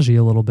hurts Najee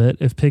a little bit.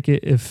 If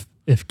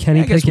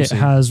Kenny Pickett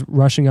has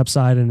rushing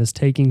upside and is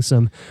taking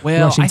some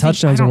rushing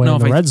touchdowns away in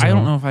the red zone, I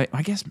don't know if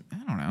I guess I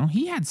don't know.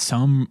 He had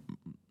some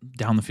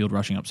down the field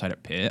rushing upside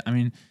at Pitt. I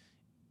mean,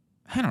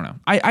 I don't know.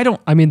 I don't.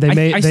 I mean, they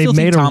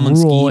made a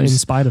rule in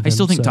spite of him. I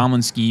still think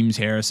Tomlin schemes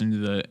Harris into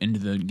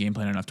the game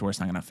plan enough to where it's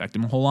not going to affect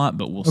him a whole lot.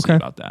 But we'll see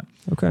about that.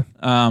 Okay.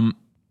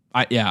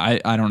 I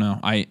don't know.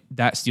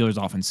 That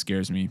Steelers offense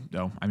scares me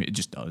though. I mean, it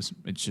just does.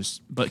 It's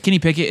just. But Kenny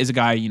Pickett is a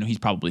guy. He's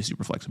probably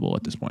super flexible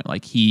at this point.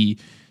 Like he's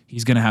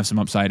going to have some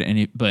upside.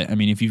 But I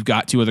mean, if you've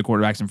got two other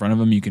quarterbacks in front of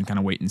him, you can kind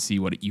of wait and see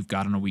what you've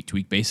got on a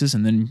week-to-week basis,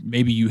 and then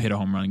maybe you hit a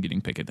home run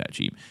getting Pickett that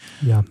cheap.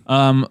 Yeah.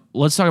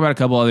 Let's talk about a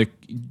couple other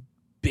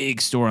big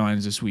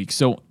storylines this week.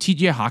 So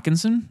T.J.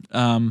 Hawkinson.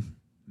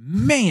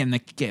 Man,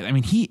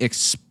 he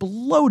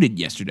exploded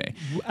yesterday.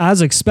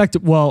 As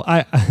expected. Well,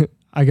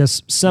 I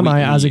guess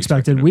as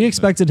expected. We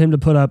expected him to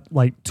put up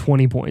like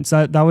 20 points.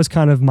 That was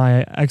kind of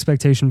my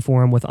expectation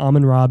for him with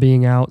Amon-Ra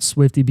being out,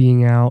 Swifty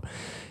being out,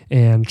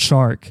 and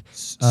Chark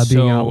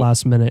being out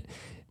last minute.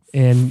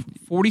 And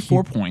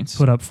 44 points.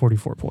 Put up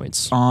 44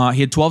 points. He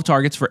had 12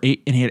 targets for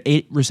 8, and he had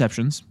 8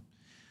 receptions,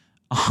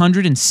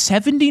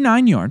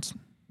 179 yards,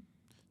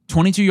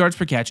 22 yards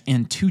per catch,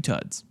 and 2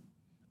 tuds.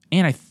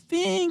 And I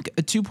think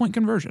a 2-point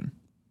conversion.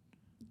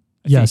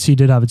 Yes, he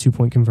did have a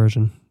 2-point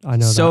conversion. I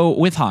know that. So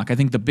with Hawk, I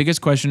think the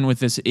biggest question with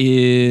this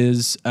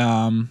is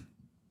Hawk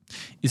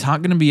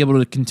going to be able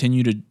to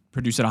continue to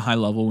produce at a high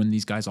level when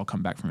these guys all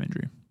come back from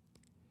injury?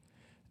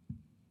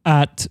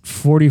 At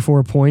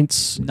 44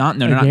 points, not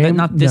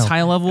this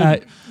high level,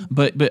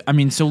 but I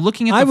mean, so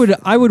looking at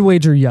I would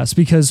wager yes,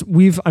 because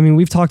we've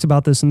talked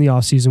about this in the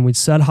offseason. We'd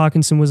said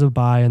Hawkinson was a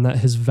buy and that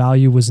his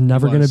value was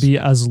never going to be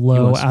as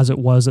low as it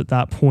was at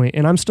that point,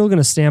 and I'm still going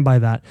to stand by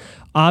that.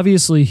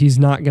 Obviously, he's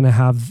not going to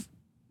have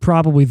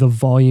probably the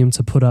volume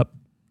to put up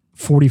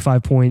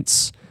 45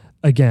 points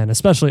again,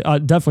 especially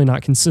definitely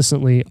not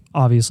consistently.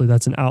 Obviously,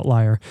 that's an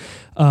outlier,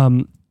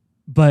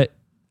 but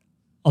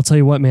I'll tell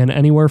you what, man,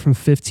 anywhere from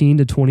 15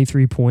 to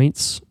 23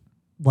 points,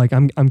 like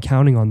I'm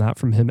counting on that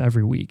from him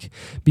every week,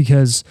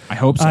 because I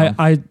hope so.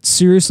 I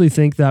seriously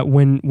think that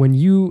when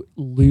you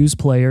lose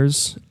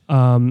players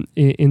in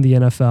the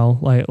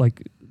NFL,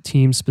 like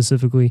teams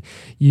specifically,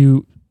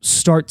 you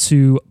start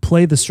to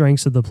play the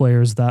strengths of the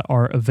players that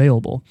are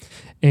available.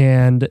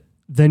 And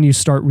then you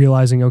start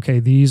realizing, okay,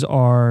 this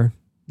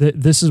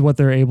is what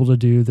they're able to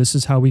do. This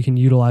is how we can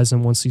utilize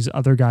them once these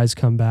other guys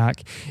come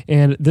back.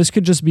 And this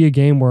could just be a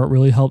game where it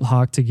really helped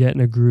Hawk to get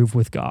in a groove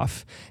with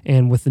Goff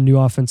and with the new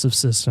offensive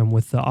system,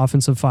 with the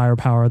offensive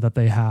firepower that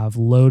they have,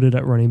 loaded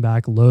at running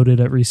back, loaded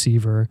at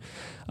receiver.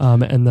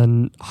 And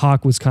then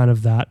Hawk was kind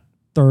of that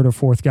third or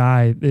fourth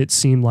guy it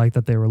seemed like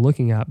that they were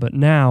looking at. But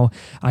now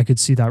I could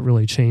see that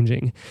really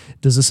changing.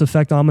 Does this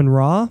affect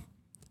Amon-Ra?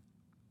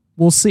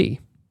 We'll see.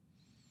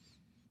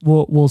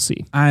 We'll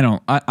see. I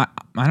don't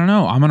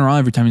know. Amon-Ra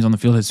every time he's on the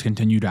field has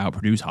continued to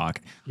outproduce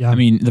Hawk. Yeah. I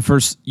mean,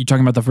 you're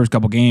talking about the first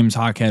couple games,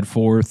 Hawk had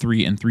 4,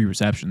 3, and 3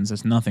 receptions.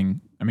 That's nothing.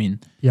 I mean,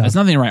 that's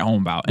nothing to write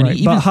home about. And right.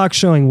 But Hawk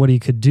showing what he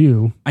could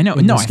do. I know.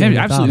 No, I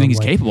absolutely think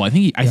he's capable. I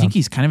think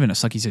he's kind of in a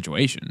sucky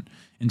situation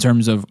in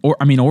terms of,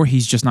 or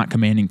he's just not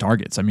commanding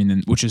targets. I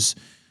mean, which is,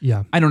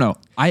 I don't know.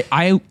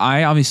 I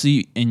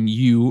obviously,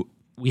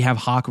 we have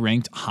Hawk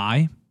ranked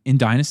high. In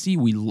Dynasty,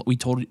 we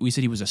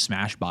said he was a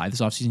smash buy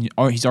this offseason.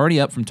 He's already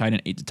up from tight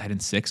end 8 to tight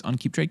end 6 on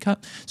Keep Trade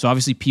Cut. So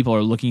obviously people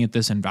are looking at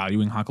this and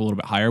valuing Hawk a little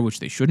bit higher,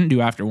 which they shouldn't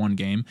do after one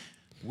game.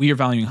 We are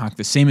valuing Hawk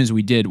the same as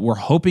we did. We're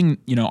hoping,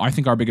 I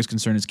think our biggest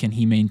concern is can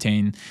he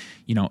maintain,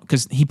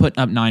 because he put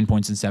up 9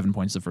 points and 7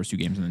 points the first 2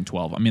 games and then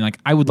 12. I mean,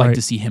 I would like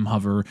to see him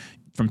hover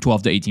from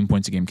 12 to 18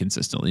 points a game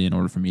consistently in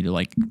order for me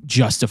to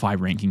justify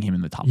ranking him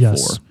in the top 4.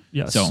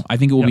 Yes. So I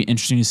think it will be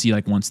interesting to see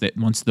once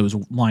those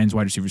Lions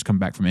wide receivers come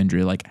back from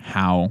injury,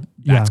 how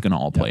that's going to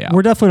all play out.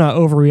 We're definitely not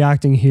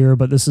overreacting here,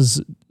 but this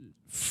is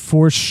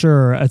for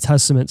sure a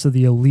testament to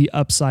the elite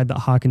upside that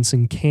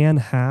Hawkinson can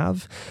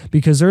have,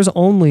 because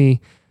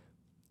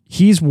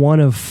he's one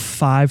of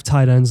 5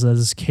 tight ends that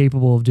is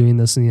capable of doing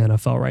this in the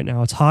NFL right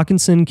now. It's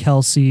Hawkinson,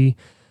 Kelsey,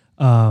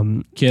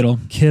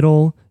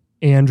 Kittle,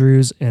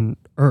 Andrews, and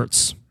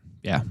Ertz.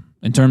 Yeah.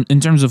 In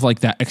terms of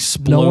that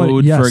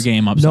explode for a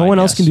game upside. No one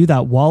else can do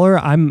that. Waller,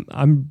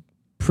 I'm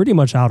pretty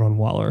much out on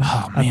Waller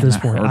at this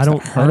point. I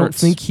don't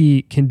think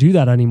he can do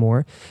that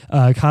anymore.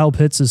 Kyle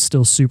Pitts is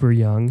still super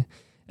young.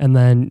 And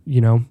then,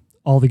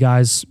 all the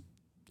guys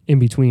in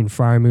between,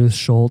 Freiermuth,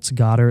 Schultz,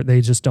 Goddard,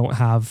 they just don't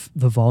have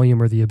the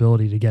volume or the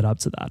ability to get up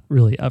to that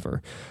really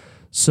ever.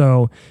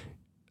 So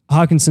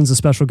Hawkinson's a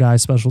special guy,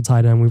 special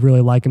tight end. We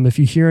really like him. If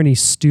you hear any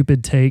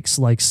stupid takes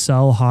like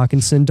sell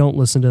Hawkinson, don't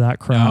listen to that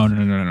crap.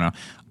 No.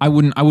 I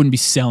wouldn't be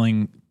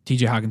selling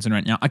TJ Hawkinson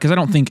right now, because I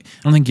don't think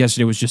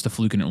yesterday was just a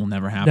fluke and it will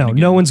never happen.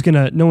 No, no one's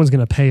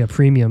gonna pay a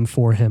premium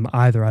for him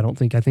either. I don't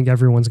think. I think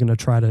everyone's gonna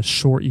try to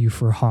short you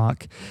for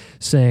Hawk,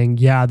 saying,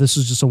 yeah, this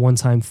was just a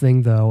one-time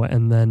thing though,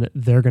 and then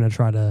they're gonna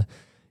try to,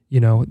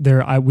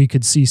 we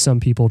could see some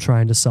people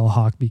trying to sell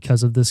Hawk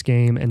because of this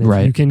game, and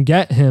if you can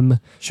get him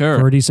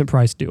for a decent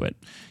price, do it.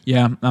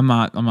 Yeah, I'm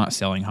not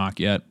selling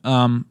Hawk yet.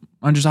 I'm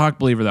just a Hawk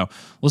believer though.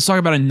 Let's talk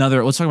about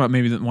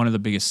maybe one of the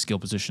biggest skill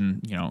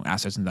position,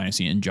 assets in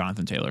Dynasty, in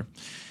Jonathan Taylor.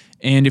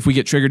 And if we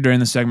get triggered during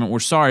this segment, we're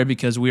sorry,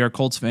 because we are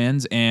Colts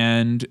fans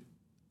and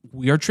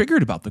we are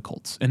triggered about the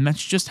Colts, and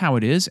that's just how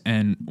it is,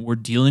 and we're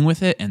dealing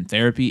with it, and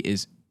therapy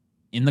is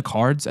in the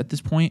cards at this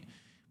point.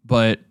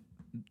 But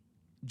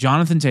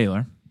Jonathan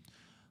Taylor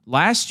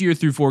Last year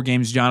through 4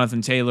 games,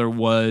 Jonathan Taylor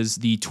was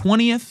the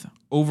 20th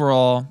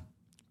overall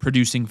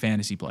producing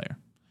fantasy player.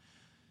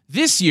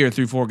 This year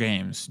through 4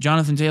 games,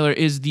 Jonathan Taylor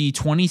is the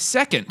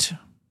 22nd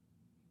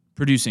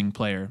producing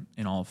player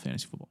in all of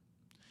fantasy football.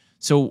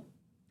 So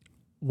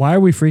why are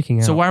we freaking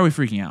out? So why are we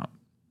freaking out?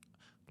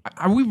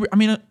 Are we? I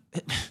mean,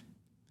 I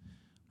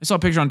saw a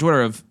picture on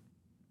Twitter of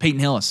Peyton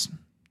Hillis,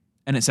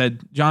 and it said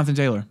Jonathan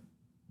Taylor.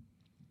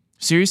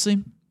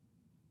 Seriously?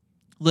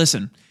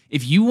 Listen,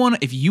 if you want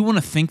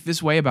to think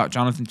this way about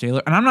Jonathan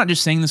Taylor, and I'm not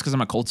just saying this because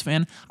I'm a Colts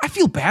fan, I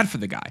feel bad for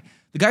the guy.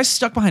 The guy's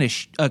stuck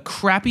behind a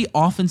crappy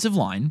offensive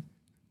line,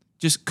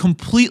 just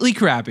completely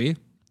crappy.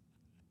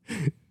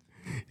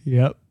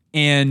 Yep.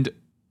 And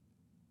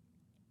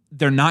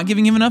they're not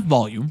giving him enough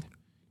volume.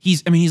 He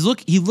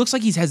looks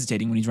like he's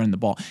hesitating when he's running the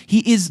ball. He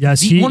is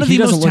one of the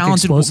most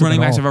talented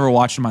running backs I've ever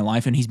watched in my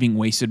life, and he's being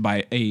wasted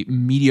by a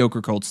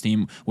mediocre Colts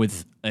team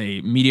with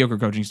a mediocre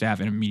coaching staff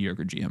and a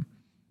mediocre GM.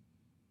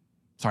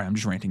 Sorry, I'm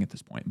just ranting at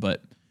this point,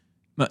 but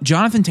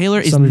Jonathan Taylor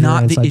is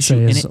not the issue.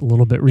 It's a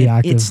little bit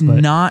reactive. It's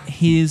not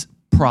his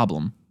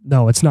problem.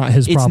 No, it's not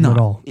his problem at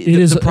all.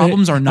 The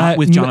problems are not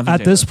with Jonathan Taylor.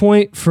 At this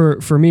point,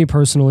 for me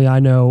personally,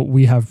 I know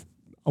we have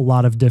a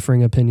lot of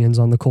differing opinions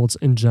on the Colts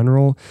in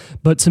general,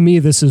 but to me,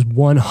 this is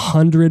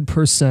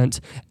 100%.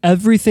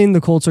 Everything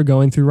the Colts are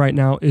going through right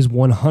now is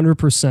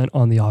 100%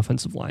 on the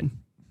offensive line.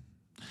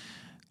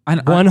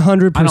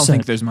 100%. I don't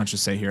think there's much to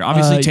say here.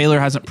 Obviously, Taylor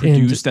hasn't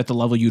produced at the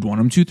level you'd want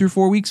him to through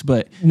 4 weeks,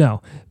 but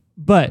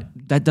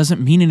that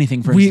doesn't mean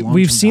anything for his long-term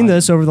We've seen value.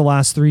 this over the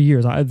last 3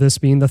 years, this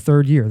being the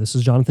 3rd year. This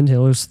is Jonathan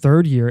Taylor's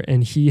 3rd year,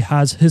 and he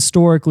has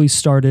historically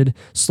started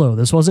slow.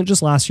 This wasn't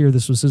just last year.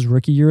 This was his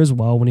rookie year as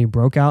well when he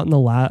broke out in the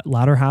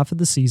latter half of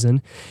the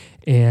season.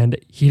 And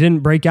he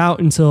didn't break out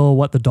until,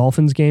 the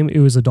Dolphins game? It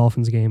was a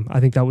Dolphins game. I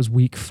think that was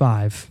week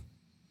 5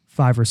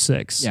 or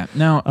 6. Yeah.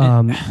 Now,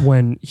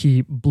 when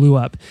he blew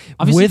up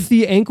with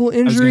the ankle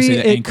injury,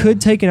 it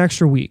could take an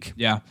extra week.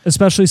 Yeah.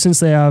 Especially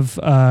since they have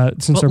they're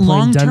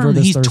playing Denver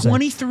this Thursday.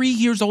 He's 23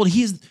 years old.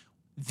 He is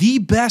the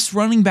best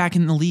running back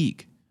in the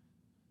league.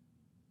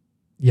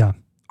 Yeah.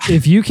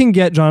 If you can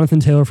get Jonathan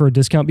Taylor for a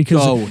discount,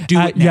 because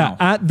at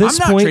this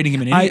I'm point, not trading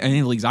him in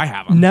any leagues I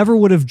have him. Never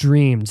would have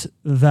dreamed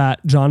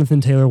that Jonathan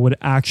Taylor would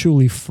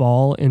actually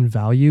fall in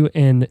value,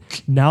 and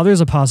now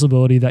there's a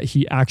possibility that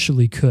he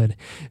actually could.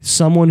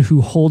 Someone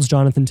who holds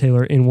Jonathan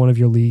Taylor in one of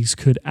your leagues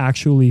could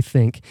actually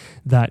think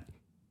that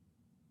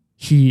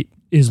he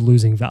is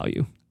losing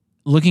value.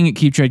 Looking at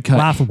Keep Trade Cut,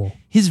 laughable.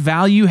 His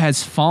value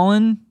has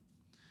fallen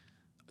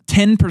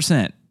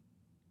 10%.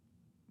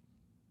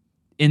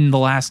 In the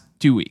last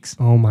 2 weeks.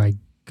 Oh my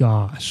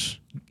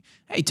gosh.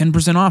 Hey,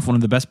 10% off one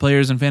of the best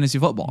players in fantasy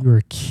football.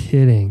 You're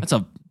kidding. That's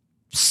a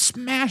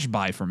smash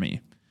buy for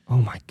me. Oh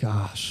my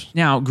gosh.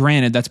 Now,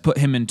 granted, that's put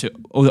him into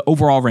the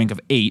overall rank of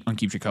 8 on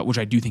Keep Your Cut, which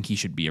I do think he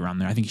should be around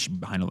there. I think he should be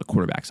behind all the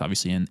quarterbacks,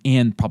 obviously,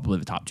 and probably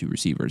the top 2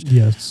 receivers.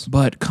 Yes.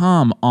 But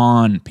come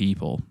on,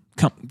 people.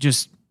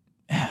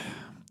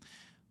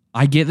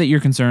 I get that you're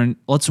concerned.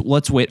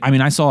 Let's wait. I mean,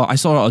 I saw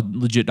a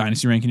legit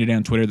Dynasty ranking today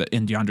on Twitter that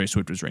DeAndre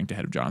Swift was ranked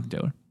ahead of Jonathan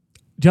Taylor.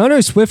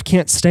 DeAndre Swift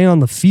can't stay on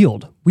the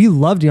field. We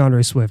love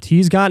DeAndre Swift.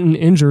 He's gotten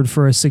injured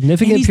for a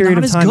significant period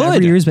of time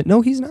every year, but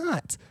no, he's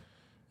not.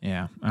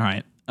 Yeah. All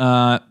right.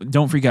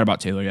 Don't freak out about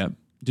Taylor yet.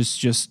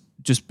 Just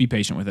be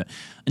patient with it.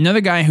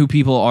 Another guy who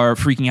people are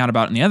freaking out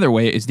about in the other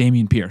way is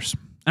Dameon Pierce.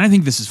 And I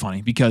think this is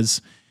funny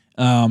because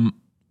I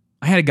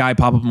had a guy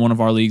pop up in one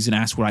of our leagues and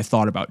ask what I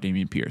thought about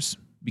Dameon Pierce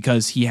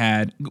because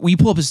will you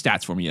pull up his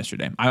stats for me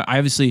yesterday?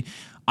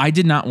 I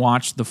did not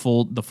watch the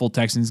full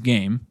Texans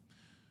game,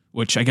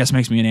 which I guess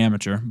makes me an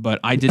amateur, but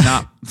I did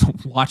not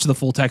watch the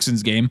full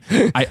Texans game.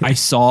 I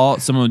saw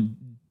some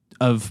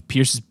of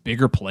Pierce's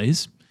bigger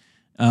plays.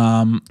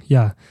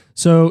 Yeah.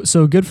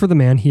 So good for the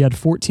man. He had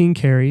 14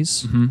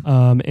 carries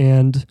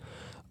and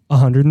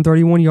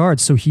 131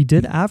 yards. So he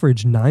did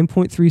average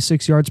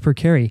 9.36 yards per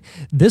carry.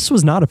 This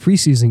was not a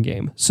preseason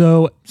game.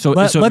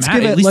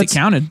 It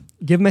counted.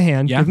 Give him a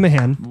hand. Yeah. Give him a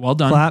hand. Well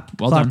done.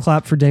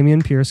 Clap for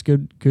Dameon Pierce.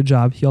 Good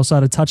job. He also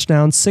had a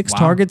touchdown, 6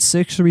 targets,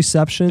 6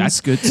 receptions.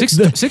 That's good.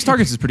 Six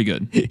targets is pretty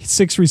good.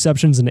 6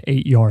 receptions and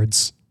 8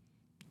 yards.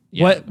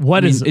 Yeah.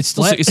 It's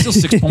still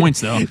 6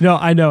 points though. No,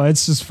 I know.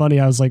 It's just funny.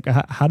 I was like,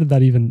 how did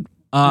that even?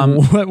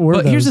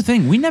 But here's the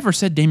thing: we never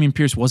said Dameon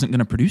Pierce wasn't going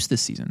to produce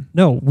this season.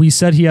 No, we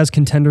said he has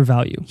contender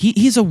value.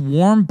 He's a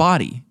warm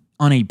body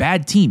on a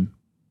bad team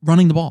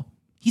running the ball.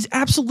 He's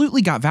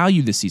absolutely got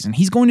value this season.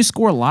 He's going to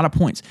score a lot of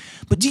points.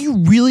 But do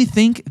you really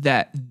think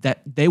that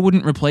they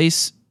wouldn't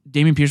replace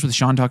Dameon Pierce with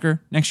Sean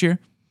Tucker next year?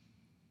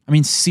 I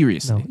mean,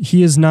 seriously. No,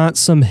 he is not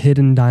some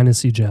hidden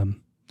dynasty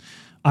gem.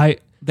 So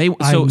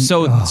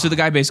the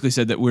guy basically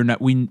said that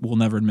we will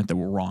never admit that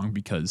we're wrong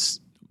because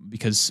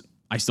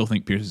I still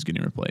think Pierce is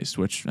getting replaced,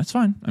 which that's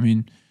fine. I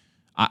mean,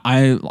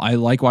 I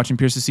like watching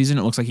Pierce this season.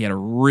 It looks like he had a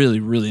really,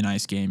 really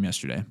nice game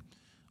yesterday.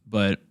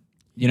 But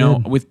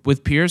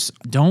with Pierce,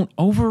 don't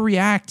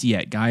overreact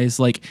yet, guys.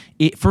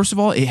 First of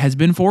all, it has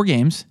been 4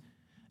 games.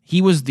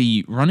 He was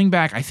the running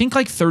back, I think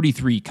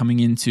 33 coming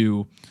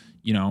into,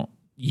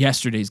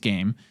 yesterday's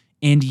game.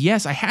 And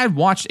yes, I had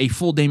watched a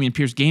full Dameon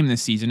Pierce game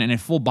this season and a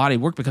full body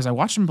of work because I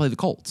watched him play the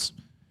Colts.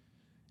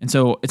 And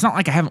so it's not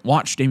like I haven't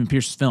watched Dameon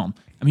Pierce's film.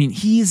 I mean,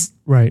 he's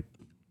right.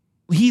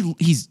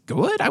 He's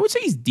good. I would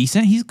say he's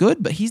decent. He's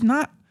good, but he's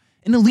not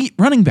an elite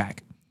running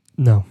back.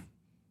 No.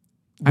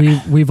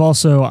 We've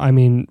also, I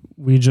mean,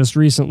 we just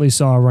recently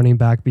saw a running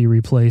back be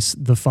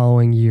replaced the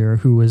following year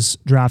who was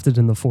drafted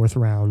in the 4th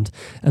round,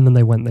 and then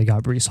they went and they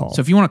got Breece Hall. So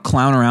if you want to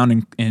clown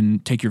around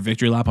and take your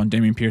victory lap on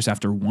Dameon Pierce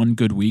after one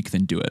good week,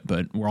 then do it.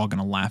 But we're all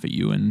going to laugh at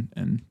you,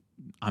 and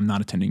I'm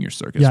not attending your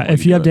circus. Yeah,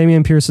 if you have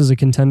Dameon Pierce as a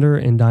contender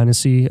in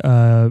Dynasty,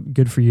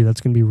 good for you.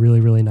 That's going to be really,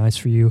 really nice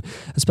for you,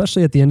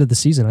 especially at the end of the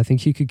season. I think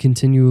he could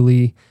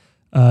continually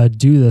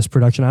do this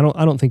production. I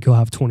don't think he'll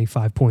have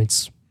 25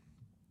 points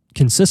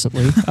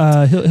consistently.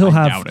 He'll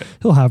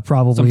have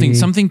probably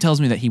something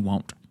tells me that he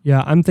won't.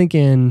 Yeah, I'm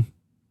thinking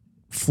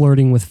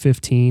flirting with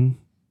 15.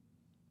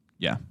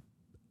 Yeah,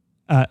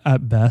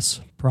 at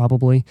best,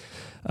 probably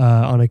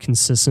on a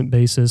consistent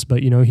basis.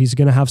 But he's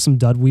going to have some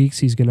dud weeks.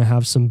 He's going to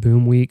have some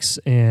boom weeks,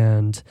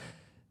 and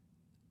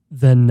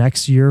then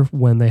next year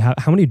when they have,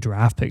 how many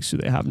draft picks do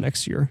they have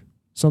next year?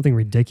 Something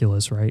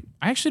ridiculous, right?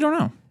 I actually don't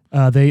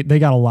know. They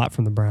got a lot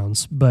from the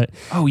Browns, but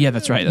oh yeah,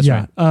 that's right. That's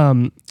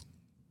right.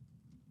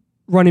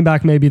 Running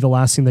back may be the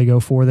last thing they go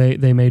for.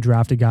 They may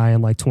draft a guy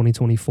in like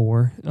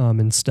 2024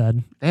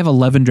 instead. They have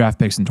 11 draft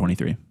picks in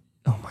 23.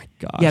 Oh my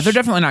gosh. Yeah, they're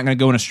definitely not going to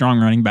go in a strong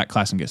running back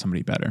class and get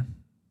somebody better.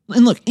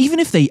 And look, even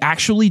if they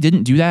actually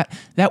didn't do that,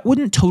 that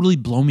wouldn't totally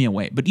blow me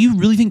away. But do you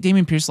really think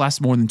Dameon Pierce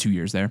lasts more than 2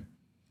 years there?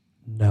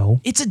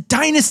 No. It's a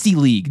dynasty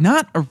league,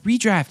 not a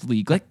redraft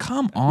league. Like,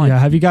 come on. Yeah,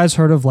 have you guys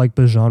heard of like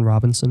Bijan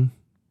Robinson?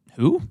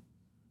 Who?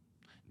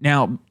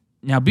 Now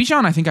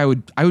Bijan, I think I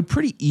would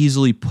pretty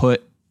easily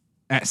put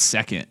at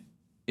second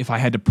if I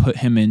had to put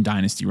him in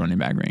dynasty running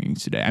back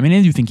rankings today. I mean,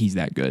 I do think he's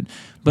that good,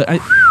 but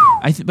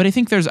I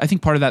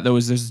think part of that though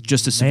is there's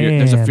just a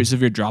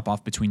severe drop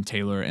off between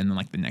Taylor and then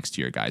like the next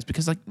tier guys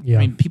because I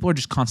mean people are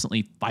just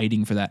constantly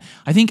fighting for that.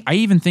 I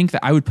even think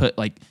that I would put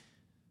like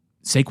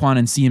Saquon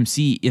and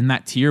CMC in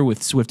that tier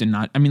with Swift and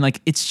not. I mean,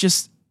 like it's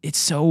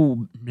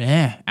so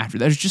meh after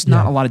that. There's just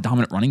not a lot of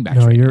dominant running backs.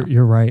 No,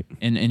 you're right.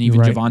 And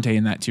even Javonte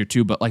in that tier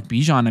too. But like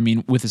Bijan, I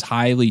mean, with as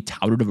highly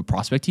touted of a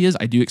prospect he is,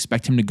 I do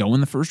expect him to go in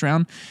the first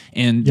round.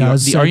 And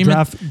the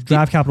argument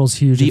draft capital is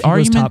huge. The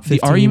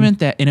argument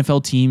that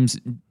NFL teams,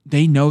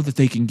 they know that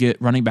they can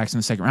get running backs in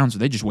the second round, so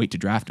they just wait to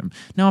draft him.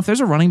 Now, if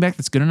there's a running back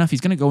that's good enough,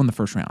 he's going to go in the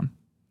first round.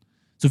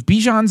 So if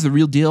Bijan's the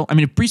real deal, I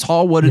mean, if Breece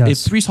Hall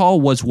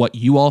was what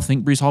you all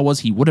think Breece Hall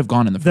was, he would have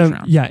gone in the first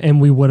round. Yeah, and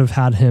we would have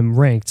had him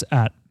ranked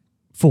at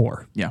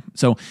 4. Yeah.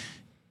 So,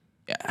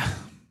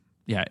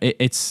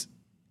 it's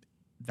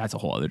that's a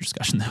whole other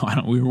discussion though.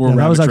 That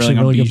was actually a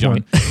really good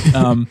point.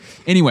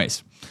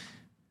 Anyways,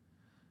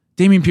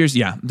 Dameon Pierce.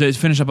 Yeah. To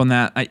finish up on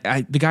that,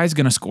 the guy's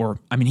gonna score.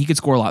 I mean, he could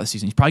score a lot this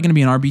season. He's probably gonna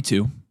be an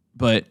RB2,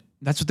 but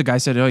that's what the guy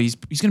said. Oh, he's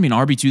gonna be an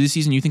RB2 this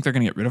season. You think they're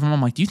gonna get rid of him?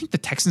 I'm like, do you think the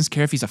Texans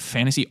care if he's a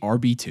fantasy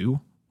RB2?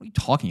 What are you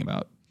talking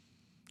about?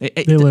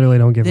 They literally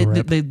don't give a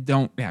rip. They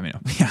don't. Yeah, I mean,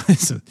 yeah.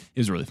 It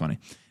was really funny.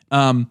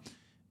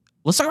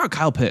 Let's talk about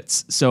Kyle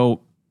Pitts.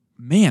 So,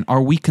 man,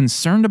 are we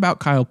concerned about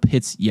Kyle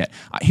Pitts yet?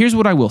 Here's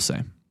what I will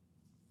say.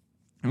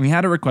 We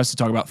had a request to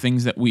talk about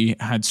things that we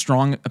had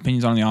strong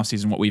opinions on in the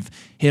offseason, what we've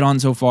hit on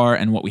so far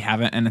and what we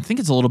haven't. And I think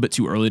it's a little bit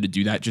too early to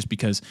do that just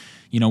because,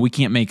 we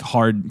can't make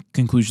hard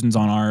conclusions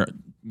on our,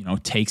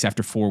 takes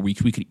after 4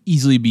 weeks. We could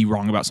easily be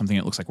wrong about something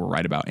that looks like we're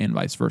right about and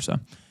vice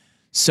versa.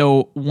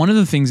 So one of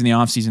the things in the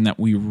offseason that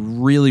we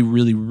really,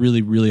 really,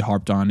 really, really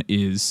harped on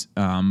is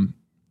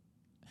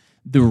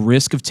the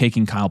risk of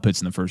taking Kyle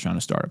Pitts in the first round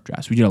of startup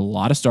drafts. We did a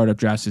lot of startup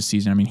drafts this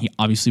season. I mean, he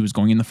obviously was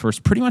going in the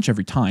first pretty much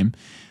every time.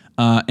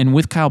 And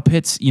with Kyle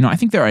Pitts, I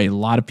think there are a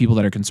lot of people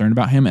that are concerned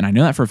about him. And I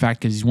know that for a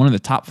fact because he's one of the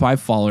top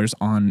 5 followers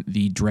on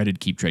the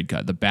dreaded keep trade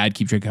cut, the bad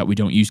keep trade cut. We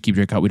don't use keep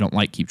trade cut. We don't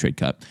like keep trade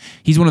cut.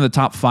 He's one of the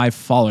top 5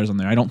 followers on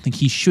there. I don't think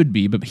he should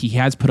be, but he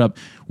has put up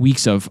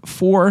weeks of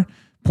 4.9,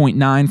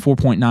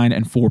 4.9,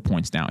 and 4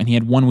 points now. And he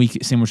had 1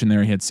 week sandwich in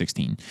there. He had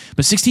 16.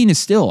 But 16 is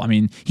still, I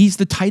mean, he's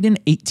the tight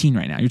end 18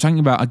 right now. You're talking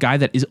about a guy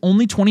that is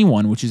only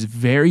 21, which is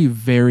very,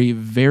 very,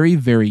 very,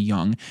 very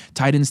young.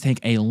 Tight ends take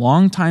a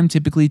long time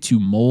typically to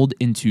mold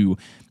into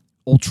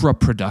ultra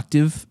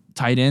productive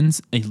tight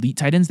ends, elite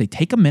tight ends. They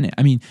take a minute.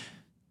 I mean,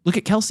 look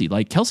at Kelsey.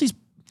 Like, Kelsey's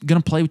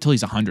going to play until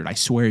he's 100. I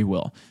swear he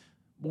will.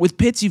 With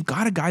Pitts, you've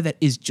got a guy that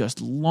is just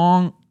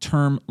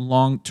long-term,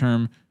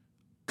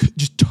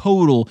 just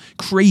total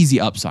crazy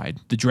upside.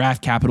 The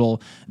draft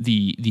capital,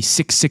 the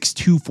 6'6",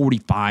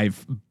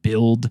 245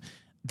 build,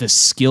 the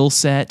skill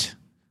set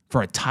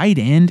for a tight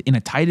end in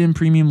a tight end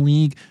premium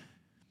league.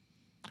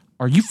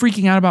 Are you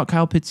freaking out about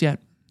Kyle Pitts yet?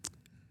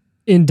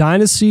 In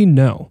Dynasty,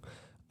 no.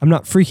 I'm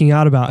not freaking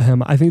out about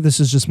him. I think this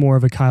is just more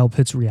of a Kyle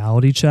Pitts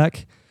reality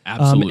check.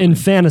 Absolutely. In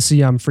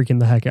fantasy, I'm freaking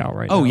the heck out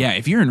right now. Oh, yeah.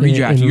 If you're in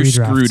redraft, you're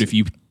screwed. If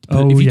you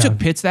took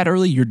Pitts that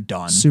early, you're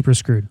done. Super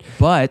screwed.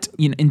 But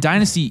in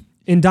Dynasty,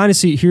 In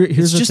Dynasty,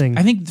 here's the thing.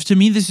 I think to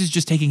me, this is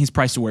just taking his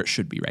price to where it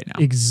should be right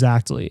now.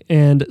 Exactly.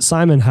 And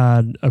Simon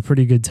had a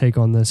pretty good take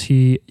on this.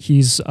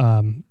 He's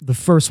the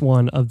first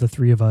one of the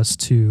three of us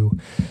to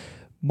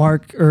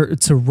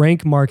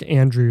rank Mark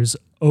Andrews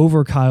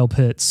over Kyle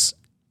Pitts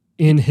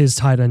in his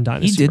tight end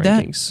Dynasty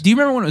rankings. That? Do you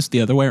remember when it was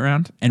the other way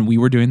around and we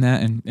were doing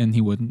that and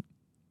he wouldn't?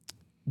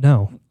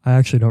 No, I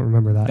actually don't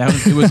remember that.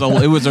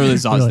 It was early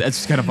sauce.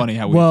 That's kind of funny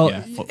how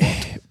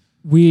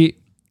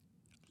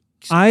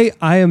I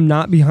am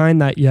not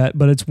behind that yet,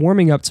 but it's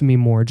warming up to me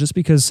more just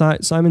because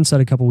Simon said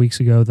a couple weeks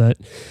ago that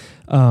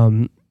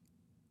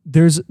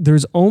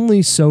there's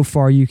only so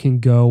far you can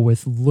go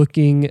with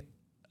looking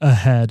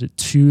ahead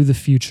to the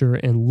future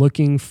and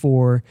looking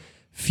for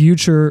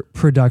future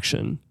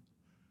production.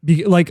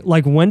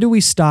 Like when do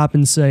we stop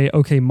and say,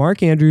 okay,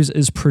 Mark Andrews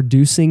is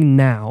producing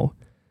now,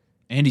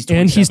 and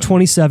he's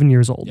 27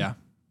 years old. Yeah,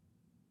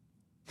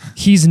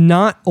 he's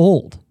not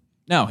old.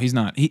 No, he's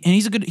not.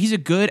 He's a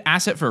good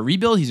asset for a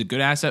rebuild. He's a good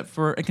asset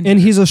for a contender. And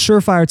he's a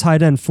surefire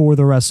tight end for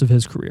the rest of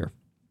his career,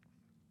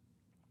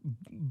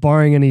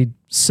 barring any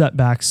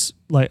setbacks,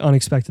 like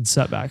unexpected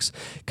setbacks.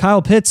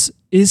 Kyle Pitts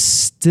is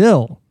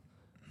still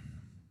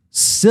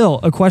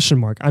a question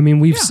mark. I mean,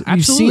 we've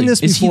seen this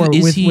before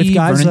with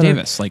guys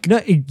Vernon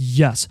that Davis.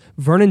 Yes,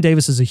 Vernon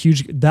Davis is a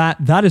huge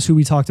that is who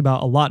we talked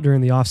about a lot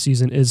during the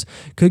offseason is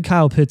could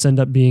Kyle Pitts end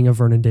up being a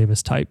Vernon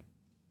Davis type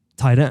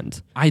tight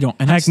end? I don't.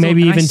 And heck,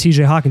 maybe even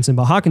TJ Hawkinson,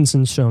 but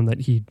Hawkinson's shown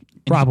that he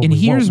probably and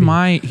here's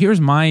won't be.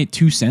 here's my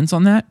 2 cents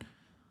on that.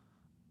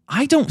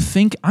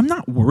 I'm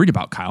not worried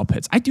about Kyle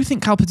Pitts. I do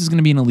think Kyle Pitts is going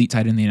to be an elite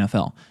tight end in the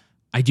NFL.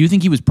 I do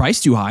think he was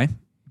priced too high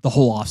the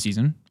whole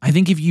offseason. I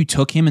think if you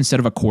took him instead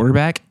of a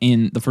quarterback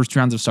in the first 2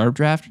 rounds of startup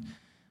draft,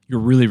 you're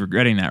really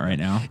regretting that right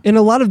now. And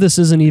a lot of this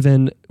isn't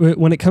even,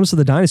 when it comes to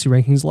the Dynasty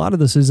rankings, a lot of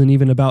this isn't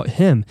even about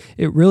him.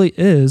 It really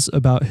is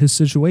about his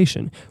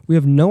situation. We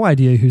have no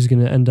idea who's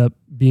going to end up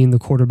being the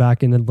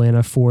quarterback in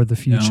Atlanta for the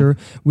future. No.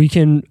 We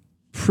can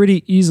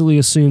pretty easily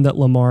assume that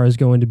Lamar is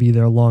going to be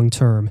there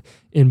long-term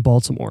in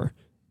Baltimore.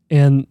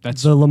 And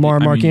the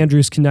Lamar-Mark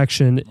Andrews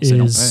connection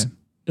is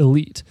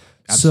elite.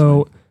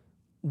 Absolutely. So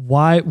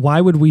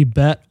why would we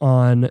bet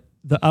on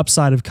the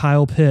upside of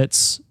Kyle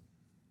Pitts,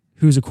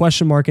 who's a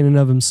question mark in and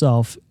of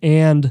himself,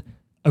 and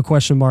a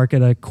question mark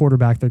at a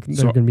quarterback that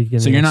they're going to be getting?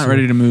 So you're not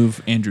ready to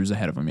move Andrews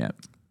ahead of him yet?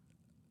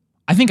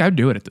 I think I would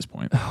do it at this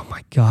point. Oh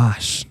my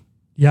gosh.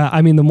 Yeah,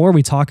 I mean, the more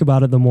we talk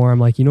about it, the more I'm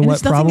like, you know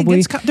what?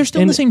 Probably they're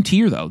still in the same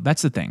tier, though.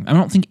 That's the thing. I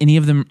don't think either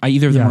of them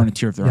are in a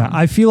tier of their own.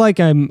 I feel like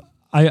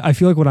I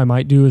feel like what I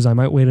might do is I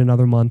might wait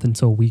another month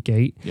until week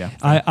 8. Yeah,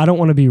 I don't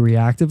want to be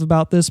reactive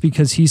about this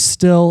because he's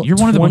still You're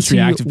one of the most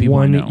reactive people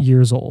I know. 21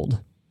 years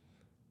old.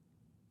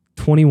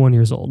 21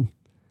 years old.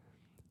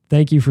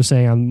 Thank you for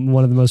saying I'm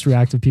one of the most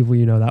reactive people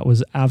you know. That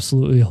was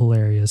absolutely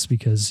hilarious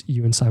because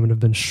you and Simon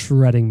have been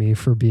shredding me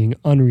for being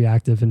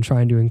unreactive and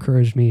trying to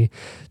encourage me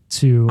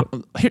to...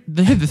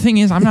 The thing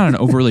is, I'm not an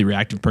overly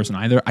reactive person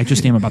either. I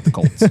just am about the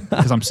Colts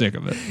because I'm sick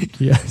of it.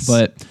 Yes.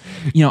 But,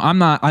 I'm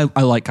not...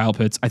 I like Kyle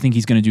Pitts. I think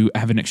he's going to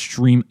have an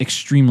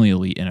extremely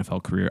elite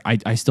NFL career.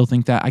 I still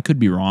think that. I could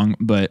be wrong,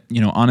 but,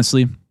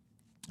 honestly...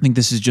 I think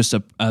this is just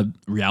a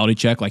reality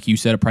check. Like you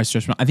said, a price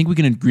adjustment. I think we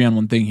can agree on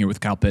one thing here with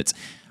Kyle Pitts.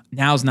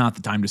 Now's not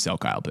the time to sell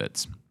Kyle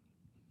Pitts.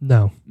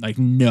 No.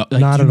 No.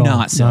 Not at all.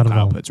 Not sell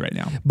Kyle Pitts right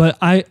now. But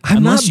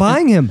I'm not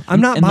buying him. I'm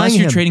not buying him. Unless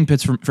you're trading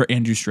Pitts for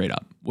Andrew straight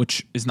up,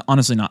 which is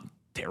honestly not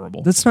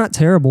terrible. That's not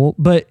terrible.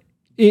 But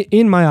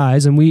in my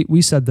eyes, and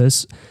we said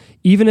this,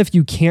 even if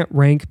you can't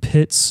rank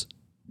Pitts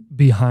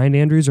behind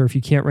Andrews or if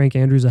you can't rank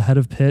Andrews ahead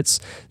of Pitts,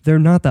 they're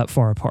not that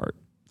far apart.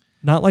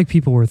 Not like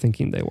people were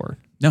thinking they were.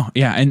 No,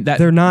 yeah, and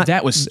they're not.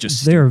 That was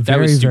just they're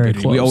very, very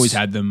close. We always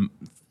had them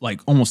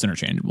like almost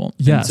interchangeable.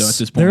 Yes, and so at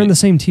this point, they're in the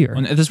same tier.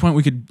 At this point,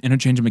 we could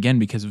interchange them again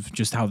because of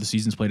just how the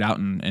season's played out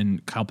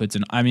and Kyle Pitts.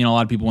 And I mean, a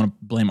lot of people want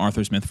to blame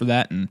Arthur Smith for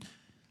that, and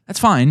that's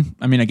fine.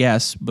 I mean, I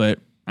guess, but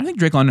I think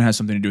Drake London has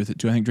something to do with it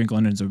too. I think Drake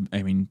London's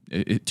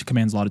it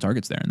commands a lot of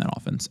targets there in that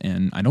offense,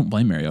 and I don't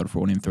blame Mariota for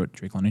wanting to throw it to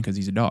Drake London because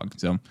he's a dog.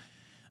 So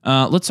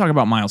let's talk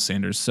about Miles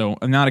Sanders. So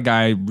not a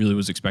guy I really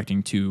was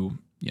expecting to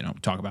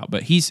talk about,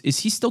 but is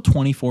he still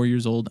 24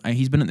 years old?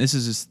 This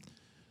is his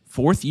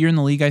 4th year in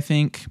the league, I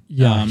think.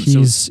 Yeah,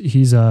 he's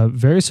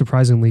very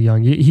surprisingly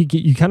young.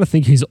 You kind of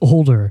think he's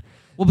older.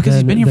 Well, because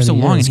he's been here for so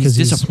long, and he's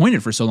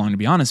disappointed for so long, to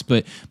be honest.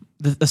 But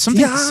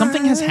something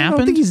has happened. I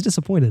don't think he's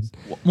disappointed.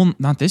 Well,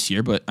 not this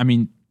year, but I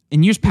mean,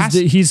 in years past,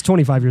 he's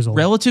 25 years old.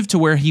 Relative to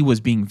where he was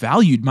being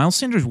valued, Miles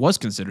Sanders was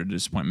considered a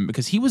disappointment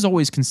because he was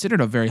always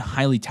considered a very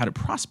highly touted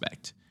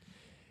prospect.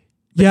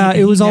 But yeah,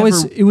 it was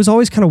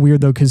always kind of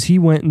weird though because he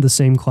went in the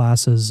same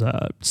class as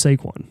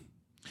Saquon.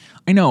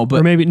 I know,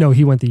 but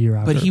he went the year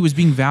after. But he was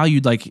being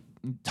valued like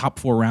top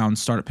 4 rounds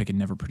startup pick and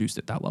never produced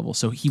at that level.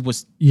 So he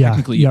was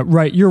technically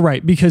right. You're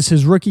right because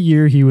his rookie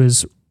year he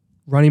was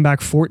running back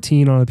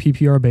 14 on a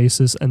PPR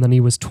basis, and then he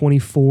was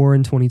 24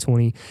 in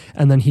 2020,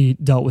 and then he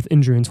dealt with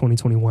injury in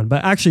 2021.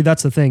 But actually,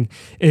 that's the thing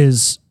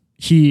is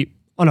he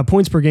on a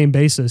points per game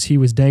basis he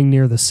was dang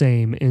near the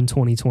same in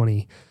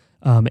 2020.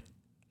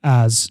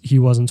 as he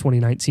was in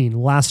 2019.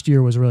 Last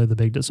year was really the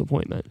big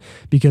disappointment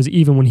because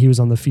even when he was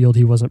on the field,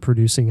 he wasn't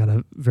producing at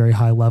a very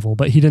high level,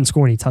 but he didn't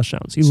score any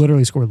touchdowns. He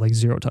literally scored like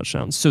 0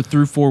 touchdowns. So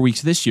through 4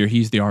 weeks this year,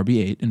 he's the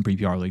RB8 in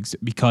PPR leagues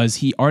because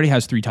he already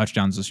has 3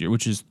 touchdowns this year,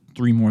 which is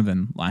 3 more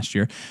than last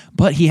year.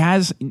 But he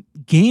has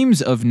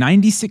games of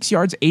 96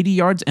 yards, 80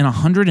 yards, and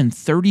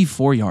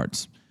 134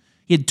 yards.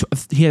 He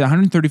had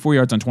 134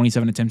 yards on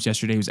 27 attempts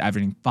yesterday. He was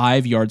averaging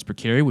 5 yards per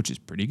carry, which is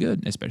pretty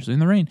good, especially in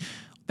the rain.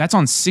 That's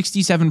on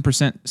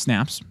 67%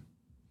 snaps.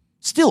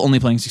 Still only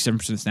playing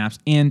 67% snaps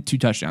and 2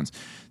 touchdowns.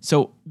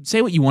 So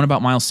say what you want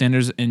about Miles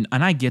Sanders, and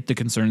I get the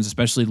concerns,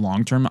 especially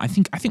long term. I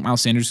think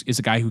Miles Sanders is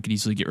a guy who could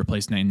easily get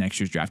replaced in next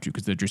year's draft too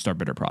because they're just our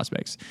better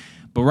prospects.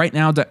 But right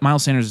now,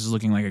 Miles Sanders is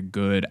looking like a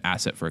good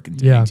asset for a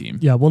contending team.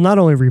 Yeah, well, not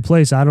only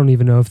replace, I don't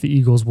even know if the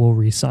Eagles will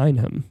re-sign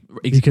him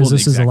because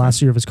this is the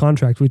last year of his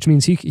contract, which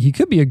means he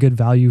could be a good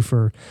value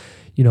for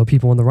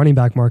people in the running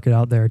back market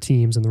out there,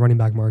 teams in the running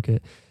back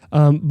market.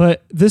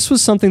 But this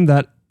was something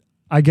that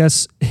I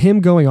guess him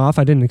going off,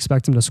 I didn't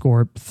expect him to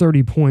score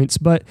 30 points,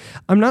 but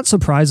I'm not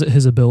surprised at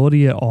his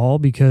ability at all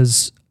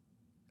because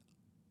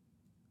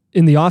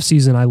in the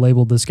offseason, I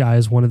labeled this guy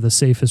as one of the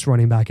safest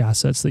running back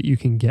assets that you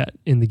can get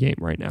in the game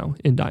right now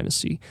in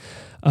Dynasty.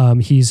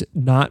 He's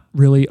not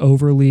really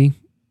overly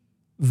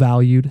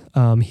valued.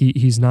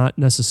 He's not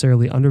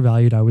necessarily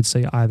undervalued, I would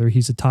say, either.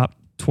 He's a top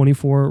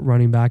 24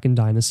 running back in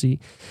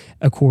Dynasty,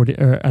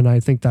 and I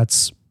think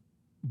that's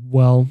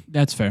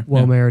that's fair,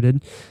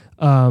 merited.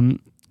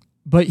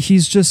 But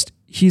he's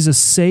a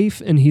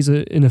safe and he's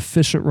an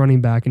efficient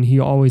running back, and he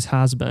always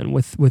has been.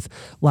 With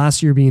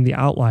last year being the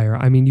outlier,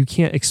 I mean, you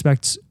can't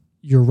expect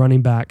your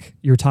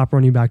top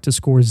running back, to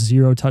score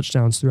 0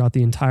 touchdowns throughout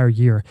the entire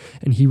year,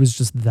 and he was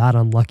just that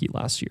unlucky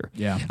last year.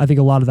 Yeah, I think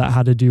a lot of that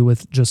had to do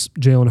with just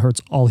Jalen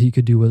Hurts. All he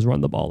could do was run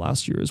the ball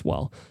last year as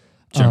well.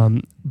 Sure.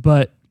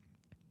 But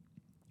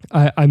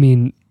I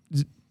mean,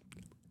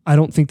 I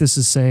don't think this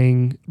is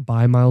saying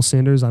buy Miles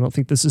Sanders. I don't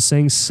think this is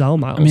saying sell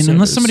Miles Sanders.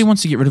 Unless somebody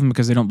wants to get rid of him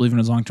because they don't believe in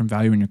his long-term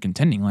value and you're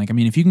contending.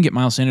 If you can get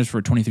Miles Sanders for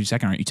a 23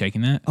 second, aren't you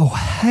taking that? Oh,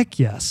 heck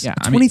yes. Yeah,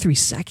 23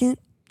 second?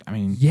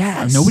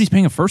 Yes. Nobody's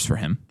paying a first for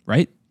him,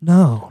 right?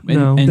 No.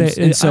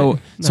 So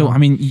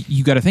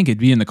you got to think it'd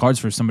be in the cards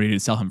for somebody to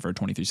sell him for a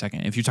 23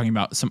 second. If you're talking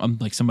about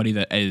somebody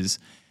that is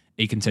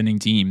a contending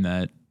team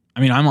that,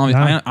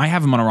 I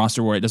have him on a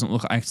roster where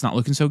it's not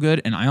looking so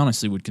good, and I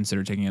honestly would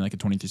consider taking like a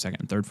 23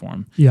 second and third for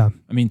him. Yeah.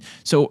 I'm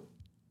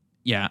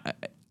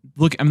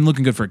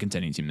looking good for a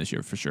contending team this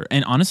year for sure.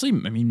 And honestly,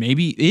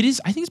 maybe it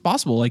is. I think it's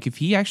possible. Like if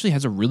he actually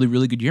has a really,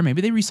 really good year,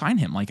 maybe they re-sign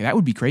him. Like that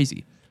would be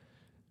crazy.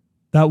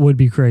 That would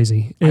be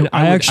crazy. And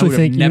I actually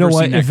think, you know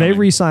what? If they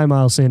re-sign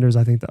Miles Sanders,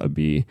 I think that'd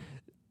be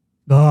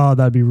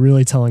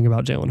really telling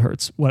about Jalen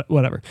Hurts.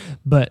 Whatever.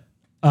 But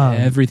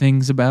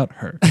everything's about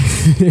Hurts.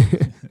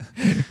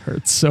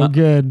 Hurts so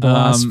good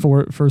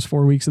the first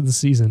 4 weeks of the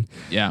season.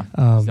 Yeah,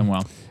 he's done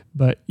well.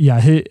 But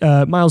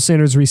yeah, Miles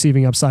Sanders'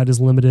 receiving upside is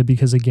limited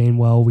because of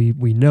Gainwell.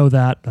 We know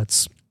that.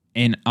 That's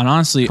and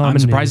honestly, I'm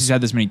surprised he's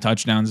had this many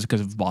touchdowns because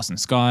of Boston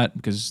Scott,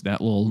 because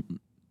that little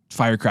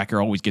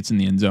firecracker always gets in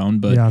the end zone.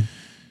 But yeah.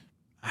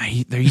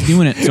 He's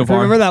doing it so far.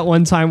 Remember that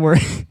one time where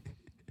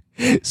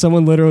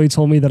someone literally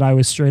told me that I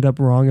was straight up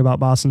wrong about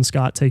Boston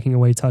Scott taking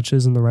away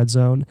touches in the red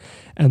zone,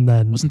 and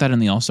then wasn't that in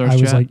the All-Stars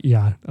chat?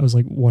 I was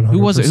like 100%. Who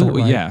was it?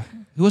 Right. Yeah.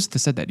 Who was it that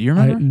said that? Do you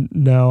remember?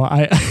 No,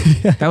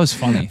 that was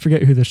funny. I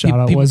forget who the shout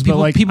out was,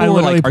 but people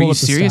were like, "Are you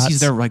serious?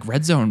 He's their like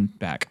red zone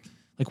back."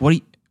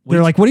 Like,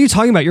 they're like, "What are you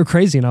talking about? You're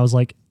crazy." And I was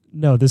like,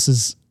 "No, this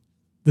is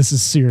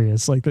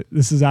serious. Like,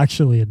 this is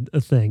actually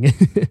a thing."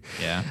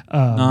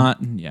 Yeah.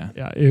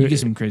 You get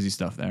some crazy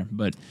stuff there,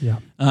 but yeah.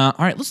 All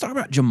right, let's talk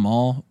about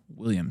Jamal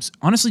Williams.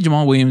 Honestly,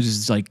 Jamal Williams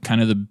is like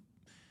kind of the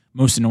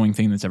most annoying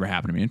thing that's ever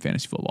happened to me in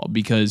fantasy football,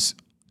 because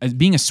as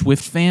being a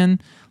Swift fan,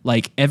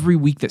 like every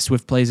week that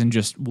Swift plays and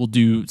just will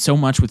do so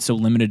much with so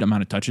limited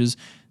amount of touches,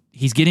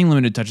 he's getting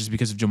limited touches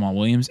because of Jamal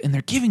Williams, and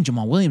they're giving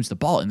Jamal Williams the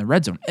ball in the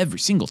red zone every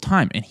single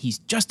time, and he's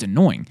just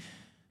annoying.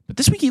 But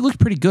this week he looked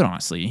pretty good,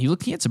 honestly.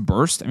 He had some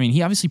burst.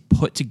 He obviously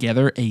put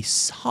together a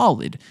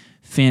solid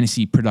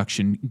fantasy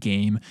production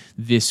game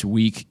this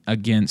week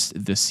against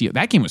the Seahawks.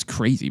 That game was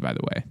crazy, by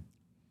the way.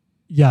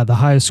 Yeah, the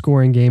highest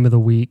scoring game of the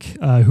week.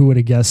 Who would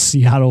have guessed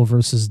Seattle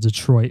versus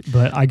Detroit?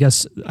 But I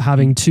guess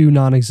having 2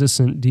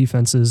 non-existent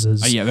defenses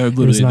is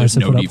nice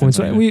to put up points.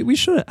 We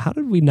should. How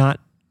did we not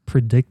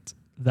predict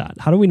that?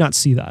 How did we not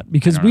see that?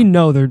 Because we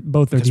know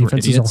both their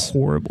defenses are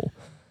horrible.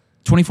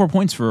 24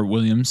 points for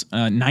Williams,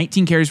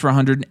 19 carries for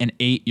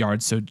 108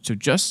 yards, so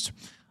just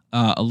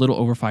a little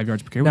over 5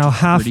 yards per carry, which is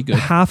pretty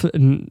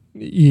good.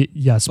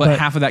 Yes, but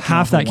half of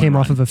that came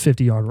off of a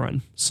 50-yard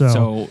run.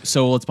 So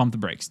let's bump the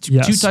brakes. 2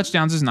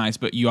 touchdowns is nice,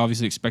 but you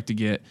obviously expect to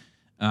get.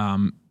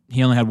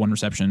 He only had 1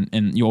 reception,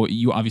 and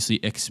you obviously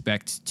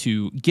expect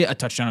to get a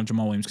touchdown of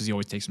Jamal Williams because he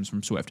always takes them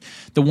from Swift.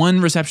 The 1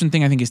 reception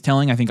thing I think is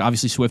telling. I think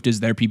obviously Swift is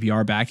their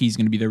PPR back. He's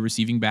going to be their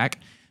receiving back.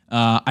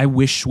 I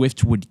wish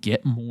Swift would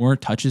get more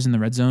touches in the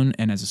red zone,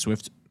 and as a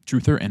Swift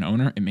truther and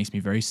owner, it makes me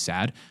very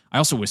sad. I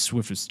also wish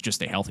Swift was just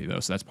stay healthy though,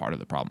 so that's part of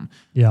the problem.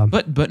 Yeah.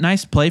 But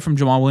nice play from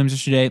Jamal Williams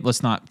yesterday.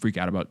 Let's not freak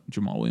out about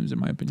Jamal Williams, in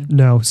my opinion.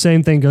 No,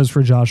 same thing goes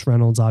for Josh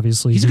Reynolds,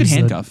 obviously. He's a good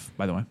handcuff,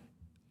 by the way.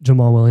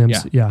 Jamal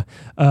Williams, yeah.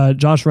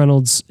 Josh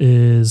Reynolds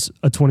is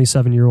a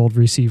 27-year-old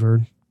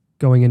receiver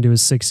going into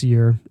his 6th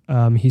year.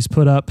 He's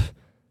put up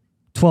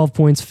 12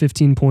 points,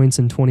 15 points,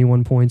 and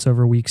 21 points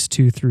over weeks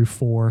 2 through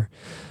 4.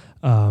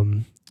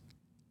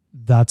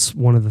 That's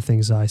one of the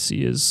things I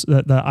see is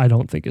that I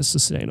don't think is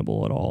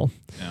sustainable at all.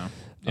 Yeah,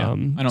 I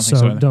don't think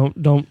so either.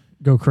 Don't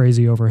go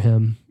crazy over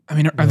him. I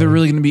mean, are there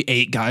really going to be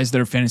 8 guys that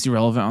are fantasy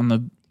relevant on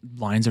the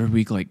lines every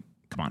week? Like,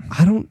 come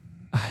on.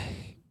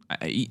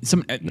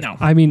 No.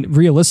 I mean,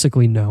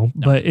 realistically, no.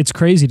 But it's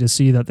crazy to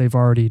see that they've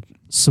already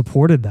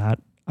supported that.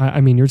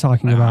 I mean, you're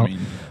talking about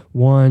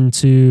 1,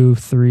 2,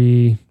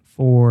 3,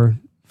 4,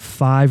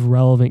 5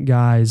 relevant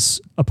guys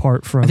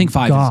apart from I think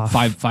 5 Goff.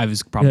 Five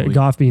is probably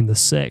Goff being the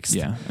 6th.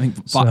 Yeah, I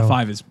think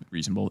 5 is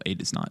reasonable.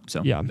 8 is not.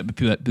 So yeah,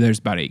 there's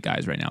about 8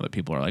 guys right now that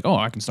people are like, oh,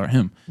 I can start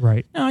him.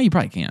 Right? No, you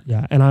probably can't.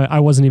 Yeah, and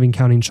I wasn't even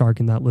counting Chark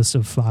in that list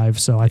of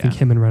 5. So I think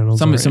him and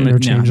Reynolds are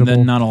interchangeable.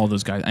 Yeah, not all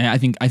those guys. I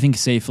think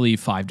safely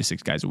 5 to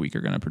 6 guys a week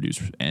are going to produce,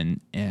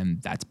 and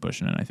that's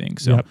pushing it. I think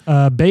so.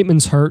 Yep.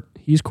 Bateman's hurt.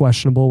 He's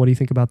questionable. What do you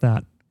think about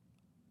that?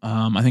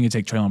 I think I'd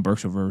take Traylon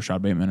Burks over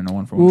Rashad Bateman in a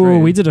 1-for-1 Ooh,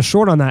 trade. we did a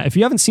short on that. If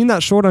you haven't seen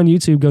that short on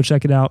YouTube, go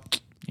check it out.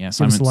 Yeah,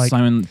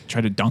 Simon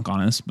tried to dunk on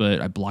us, but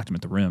I blocked him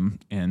at the rim.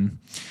 And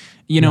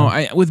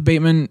with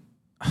Bateman,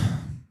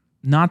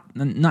 not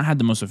had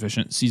the most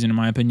efficient season in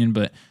my opinion,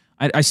 but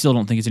I still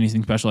don't think it's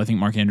anything special. I think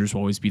Mark Andrews will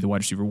always be the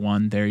wide receiver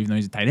 1 there, even though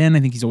he's a tight end. I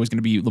think he's always going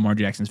to be Lamar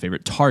Jackson's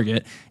favorite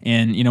target.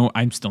 And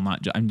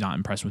I'm not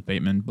impressed with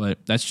Bateman,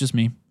 but that's just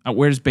me.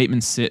 Where does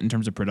Bateman sit in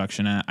terms of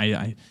production at?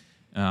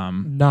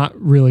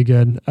 Not really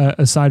good.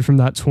 Aside from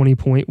that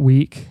 20-point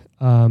week,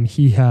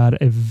 he had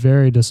a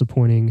very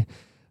disappointing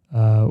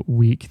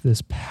week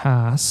this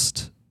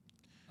past.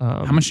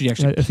 How much did he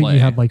actually play? I think he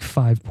had like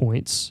 5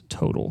 points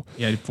total.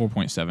 Yeah, he had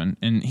 4.7.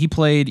 And he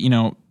played,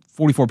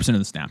 44% of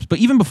the snaps. But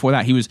even before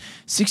that, he was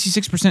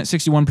 66%,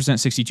 61%,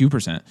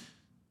 62%. I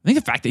think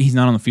the fact that he's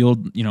not on the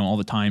field, all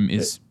the time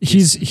is...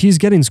 He's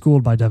getting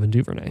schooled by Devin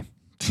Duvernay.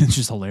 It's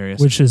just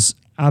hilarious. Which is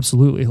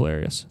absolutely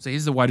hilarious. So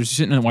he's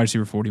sitting at wide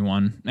receiver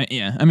 41.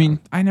 Yeah, I mean,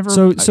 I never.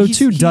 So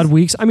 2 dud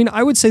weeks. I mean,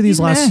 I would say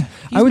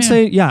I would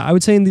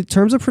say in the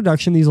terms of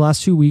production, these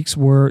last 2 weeks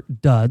were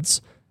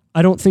duds.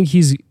 I don't think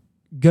he's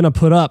gonna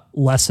put up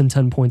less than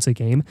 10 points a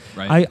game.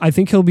 Right. I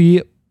think he'll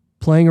be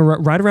playing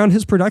right around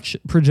his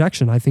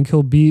projection. I think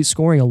he'll be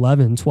scoring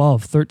 11,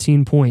 12,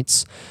 13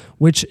 points,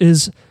 which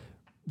is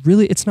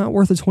really, it's not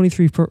worth a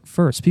 23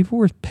 first. People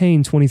were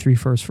paying 23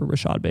 first for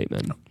Rashad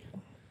Bateman.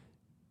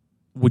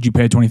 Would you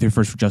pay a 23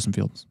 first for Justin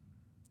Fields?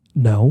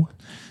 No.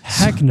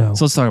 Heck no.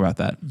 So let's talk about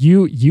that.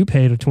 You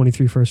paid a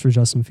 23 first for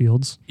Justin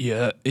Fields.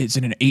 Yeah, it's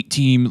in an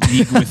 8-team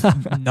league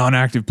with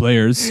non-active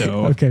players.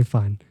 So okay,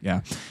 fine.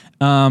 Yeah.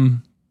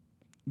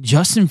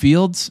 Justin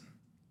Fields.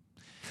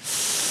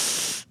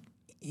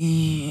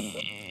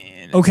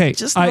 Okay,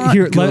 just not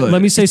good.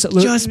 Let me say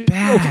something. Just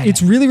bad. Okay,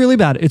 it's really, really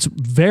bad. It's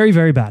very,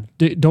 very bad.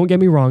 Don't get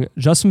me wrong.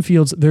 Justin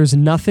Fields, there's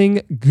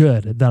nothing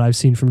good that I've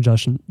seen from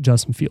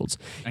Justin Fields.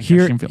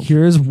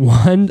 Here's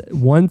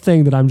one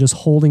thing that I'm just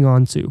holding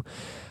on to.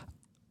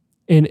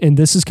 And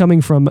this is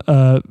coming from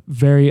a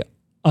very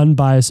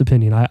unbiased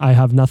opinion. I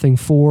have nothing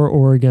for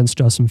or against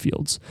Justin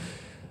Fields.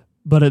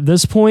 But at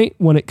this point,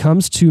 when it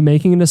comes to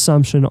making an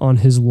assumption on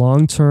his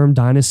long-term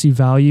dynasty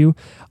value,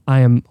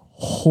 I am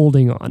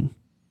holding on.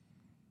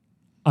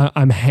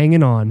 I'm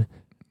hanging on.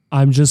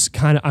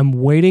 I'm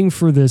waiting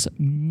for this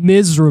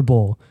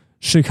miserable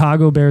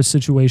Chicago Bears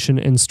situation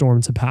and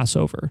storm to pass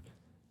over.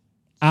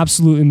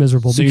 Absolutely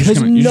miserable, so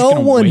because no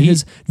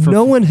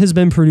one has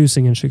been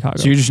producing in Chicago.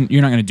 So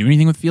you're not going to do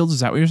anything with Fields? Is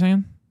that what you're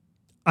saying?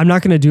 I'm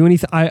not going to do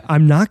anything.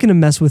 I'm not going to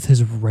mess with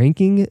his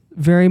ranking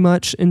very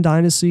much in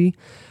Dynasty.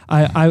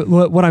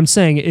 What I'm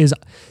saying is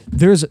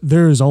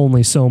there's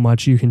only so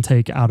much you can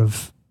take out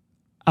of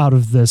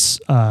this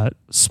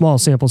small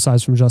sample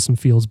size from Justin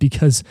Fields,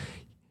 because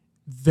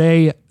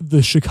the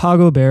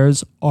Chicago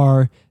Bears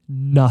are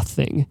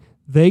nothing.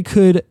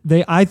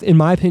 In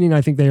my opinion,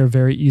 I think they are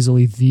very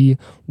easily the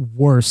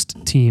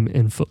worst team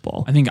in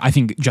football. I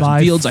think Justin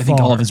Fields, I think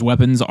all of his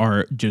weapons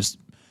are just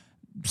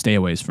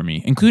stayaways for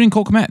me, including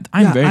Cole Kmet.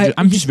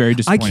 I'm just very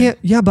disappointed.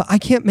 I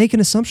can't make an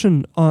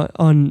assumption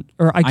on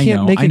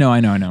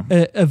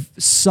a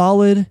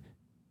solid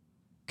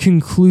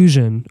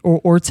conclusion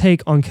or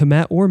take on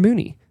Kmet or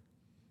Mooney.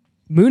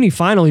 Mooney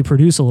finally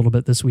produced a little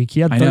bit this week.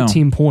 He had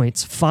 13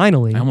 points.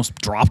 Finally. I almost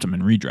dropped him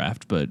in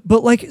redraft,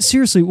 but like,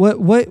 seriously,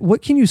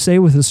 what can you say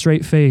with a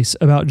straight face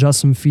about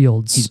Justin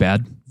Fields? He's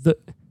bad.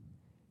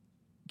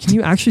 Can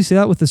you actually say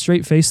that with a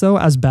straight face, though?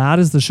 As bad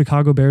as the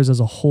Chicago Bears as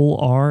a whole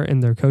are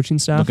and their coaching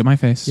staff? Look at my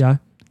face. Yeah.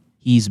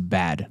 He's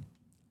bad.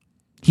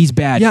 He's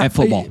bad at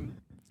football.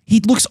 He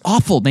looks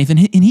awful, Nathan,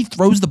 and he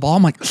throws the ball.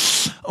 I'm like,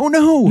 oh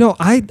no. No,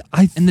 and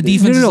the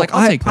defense is like,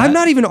 I'll take that. I'm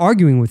not even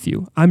arguing with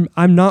you. I'm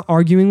not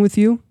arguing with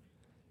you,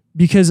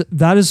 because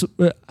that is,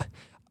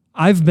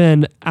 I've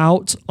been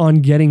out on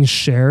getting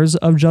shares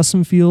of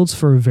Justin Fields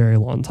for a very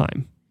long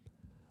time.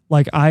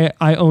 Like I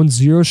own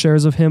 0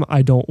 shares of him.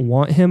 I don't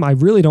want him. I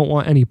really don't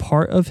want any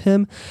part of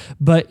him.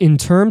 But in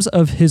terms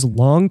of his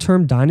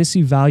long-term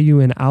dynasty value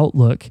and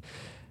outlook,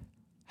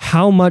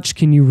 how much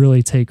can you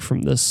really take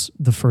from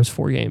the first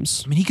 4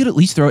 games? I mean, he could at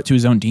least throw it to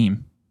his own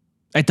team.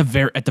 At the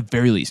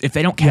very least. If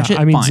they don't catch it,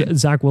 I mean, fine.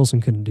 Zach Wilson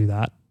couldn't do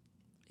that.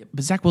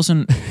 But Zach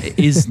Wilson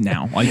is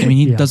now. Like, I mean,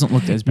 he doesn't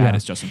look as bad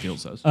as Justin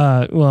Fields does.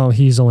 Well,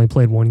 he's only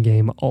played 1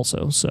 game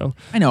also, so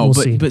I know,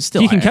 we'll but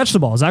still. He can catch the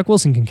ball. Zach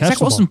Wilson can catch the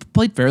ball. Zach Wilson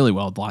played fairly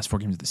well the last 4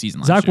 games of the season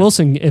last Zach year.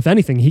 Wilson, if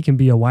anything, he can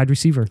be a wide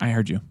receiver. I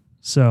heard you.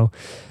 So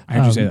I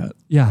heard you say that.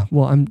 Yeah,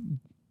 well,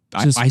 I'm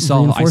just I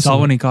saw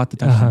when he caught the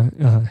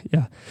touchdown.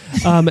 Yeah.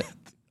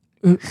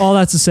 All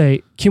that to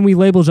say, can we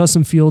label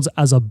Justin Fields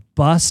as a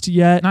bust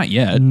yet? Not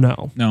yet.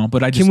 No. No,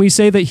 but Can we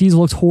say that he's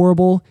looked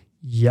horrible?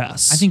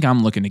 Yes. I think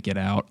I'm looking to get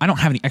out. I don't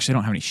have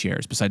any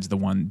shares besides the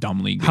one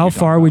dumb league. How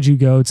far would you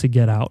go to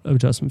get out of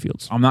Justin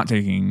Fields? I'm not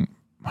taking.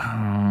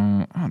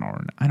 I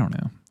don't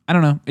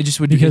know. It just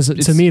would because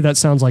to me that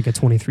sounds like a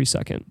 23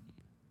 second.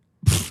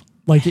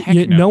 Like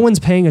no. No one's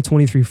paying a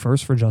 23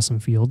 first for Justin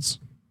Fields.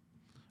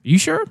 Are you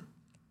sure?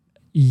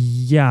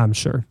 Yeah, I'm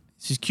sure.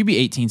 He's QB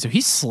 18, so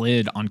he's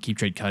slid on Keep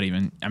Trade Cut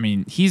even. I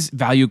mean, he's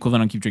value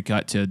equivalent on Keep Trade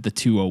Cut to the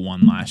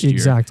 201 last year.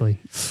 Exactly.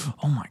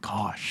 Oh my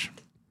gosh.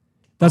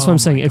 That's what I'm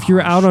saying. If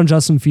you're out on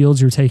Justin Fields,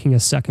 you're taking a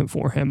second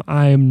for him.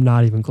 I am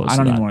not even close to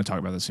that. I don't even want to talk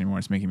about this anymore.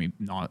 It's making me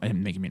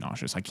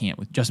nauseous. I can't.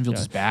 With Justin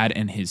Fields is bad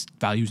and his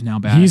value's now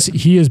bad.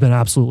 He has been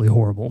absolutely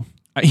horrible.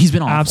 He's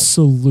been awful.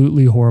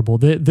 Absolutely horrible.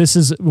 This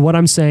is what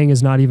I'm saying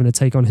is not even a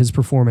take on his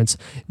performance.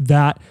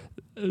 That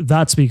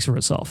speaks for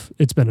itself.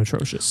 It's been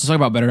atrocious.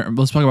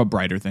 Let's talk about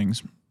brighter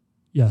things.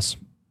 Yes.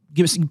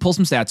 Pull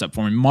some stats up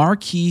for me.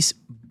 Marquise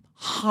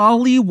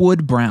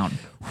Hollywood Brown.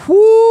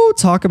 Whoo,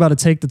 talk about a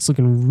take that's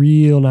looking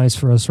real nice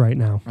for us right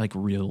now. Like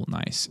real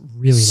nice.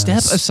 Really Step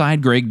nice.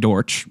 aside Greg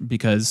Dortch,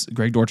 because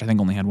Greg Dortch I think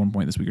only had 1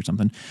 point this week or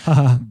something.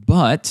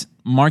 But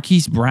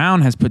Marquise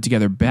Brown has put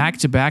together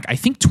back-to-back, I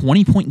think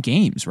 20-point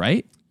games,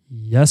 right?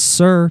 Yes,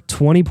 sir.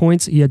 20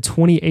 points. He had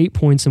 28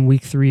 points in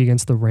week 3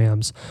 against the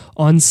Rams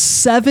on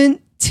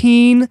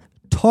 17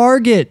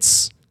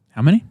 targets.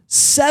 How many?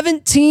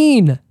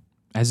 17.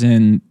 As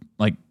in,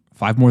 like,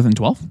 5 more than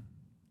 12?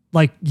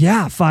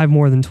 5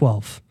 more than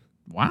 12.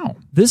 Wow.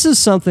 This is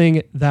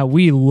something that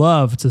we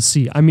love to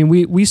see. I mean,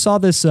 we saw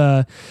this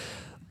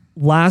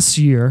last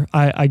year,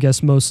 I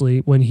guess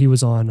mostly when he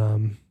was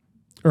on,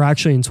 or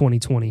actually in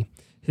 2020.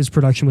 His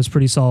production was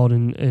pretty solid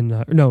in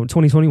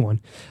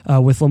 2021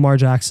 with Lamar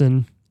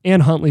Jackson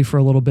and Huntley for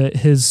a little bit.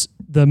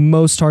 The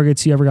most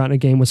targets he ever got in a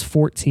game was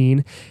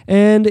 14.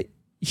 And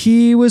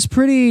he was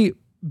pretty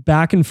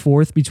back and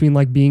forth between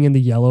like being in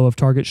the yellow of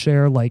target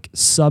share, like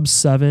sub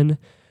 7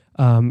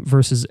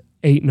 versus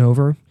 8 and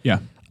over. Yeah.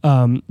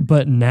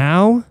 But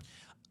now,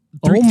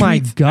 oh my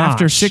gosh.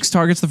 After 6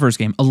 targets the first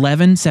game,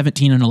 11,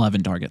 17, and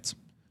 11 targets.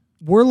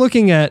 We're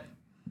looking at,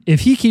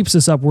 if he keeps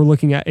this up, we're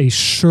looking at a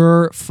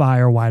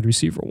surefire wide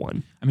receiver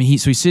 1. I mean,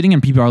 he's sitting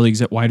in PPR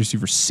leagues at wide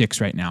receiver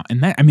 6 right now.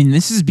 And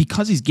this is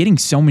because he's getting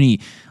so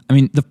many,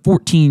 the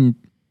 14,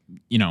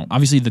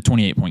 obviously the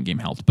 28-point game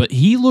helped, but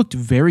he looked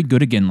very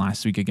good again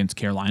last week against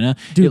Carolina.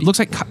 Dude, it looks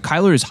like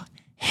Kyler is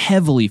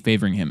heavily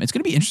favoring him. It's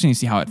going to be interesting to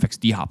see how it affects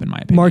D-Hop, in my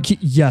opinion.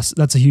 Yes,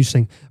 that's a huge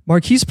thing.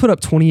 Marquise put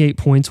up 28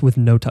 points with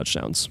no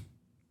touchdowns.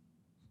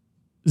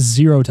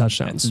 0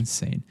 touchdowns. That's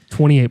insane.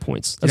 28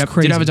 points. That's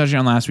crazy. Did have a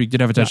touchdown last week.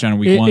 Did have a touchdown in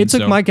week 1. It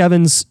took Mike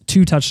Evans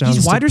 2 touchdowns.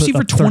 He's wide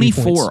receiver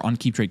 24 on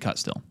Keep Trade Cut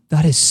still.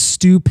 That is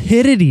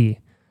stupidity.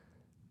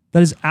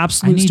 That is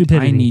absolute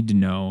stupidity. I need to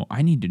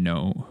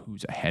know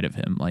who's ahead of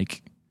him.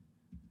 Like,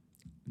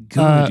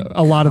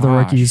 a lot of the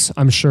rookies.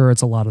 I'm sure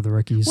it's a lot of the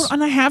rookies. Well,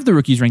 and I have the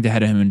rookies ranked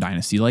ahead of him in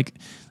Dynasty. Like,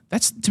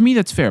 to me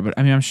that's fair. But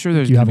I'm sure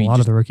there's. You have a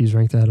lot of the rookies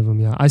ranked ahead of him.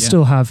 Yeah, I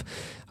still have.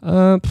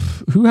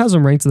 Who has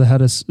him ranked the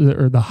highest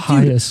or the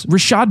highest?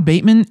 Rashad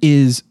Bateman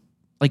is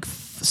like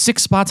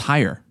 6 spots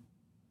higher.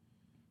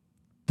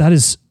 That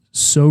is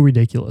so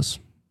ridiculous.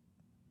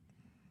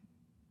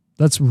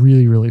 That's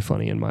really, really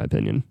funny in my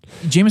opinion.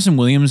 Jameson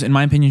Williams, in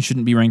my opinion,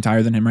 shouldn't be ranked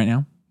higher than him right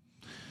now.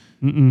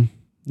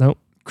 Nope.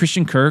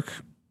 Christian Kirk,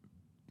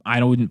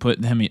 I wouldn't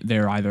put him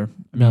there either.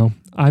 No.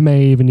 I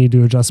may even need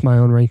to adjust my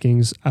own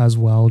rankings as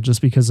well,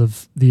 just because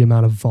of the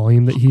amount of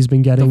volume that he's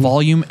been getting. The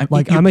volume,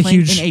 I'm a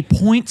huge in a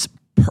points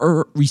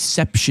per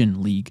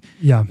reception league.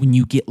 Yeah. When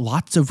you get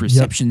lots of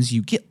receptions,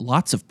 you get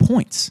lots of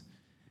points.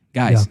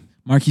 Guys,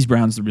 Marquise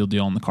Brown's the real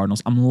deal on the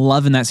Cardinals. I'm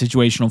loving that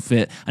situational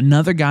fit.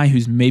 Another guy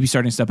who's maybe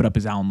starting to step it up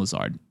is Alan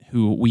Lazard,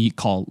 who we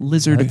call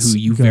Lizard, who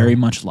you very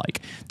much like.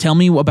 Tell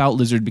me about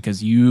Lizard,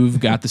 because you've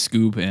got the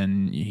scoop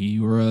and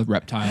you were a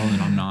reptile and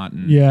I'm not.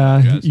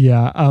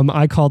 And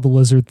I called the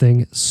Lizard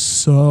thing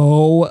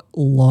so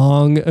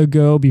long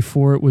ago,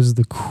 before it was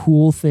the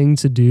cool thing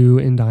to do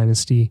in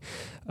Dynasty.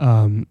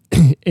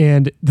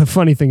 And the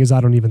funny thing is, I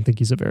don't even think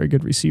he's a very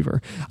good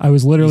receiver. I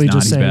was literally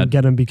just saying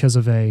get him because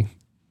of a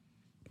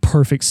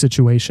perfect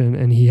situation,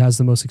 and he has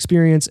the most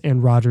experience,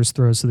 and Rodgers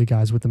throws to the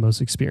guys with the most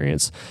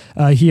experience.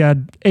 He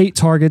had 8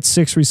 targets,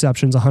 6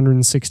 receptions,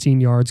 116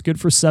 yards, good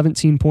for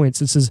 17 points.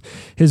 This is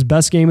his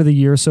best game of the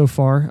year so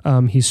far.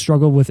 He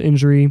struggled with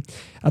injury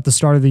at the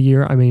start of the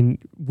year. I mean,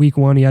 week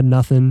 1, he had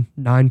nothing,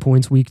 9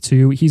 points. Week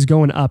 2, he's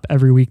going up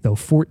every week, though.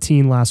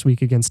 14 last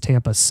week against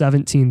Tampa,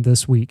 17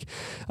 this week.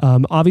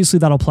 Obviously,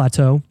 that'll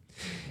plateau.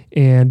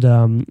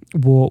 And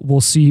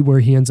we'll see where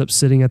he ends up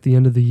sitting at the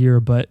end of the year.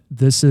 But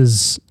this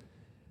is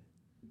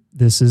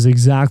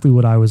exactly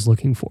what I was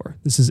looking for.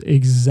 This is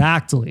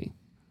exactly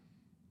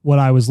what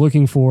I was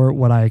looking for,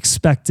 what I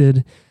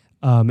expected.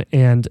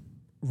 And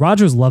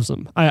Rodgers loves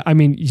him. I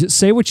mean,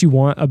 say what you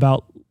want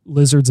about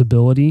Lizard's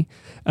ability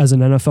as an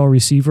NFL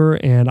receiver,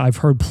 and I've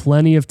heard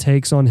plenty of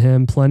takes on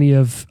him, plenty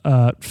of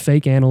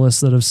fake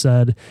analysts that have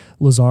said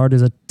Lazard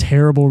is a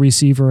terrible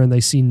receiver and they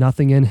see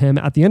nothing in him.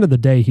 At the end of the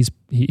day,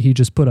 he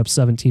just put up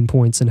 17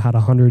 points and had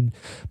 100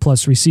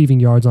 plus receiving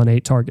yards on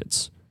 8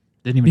 targets.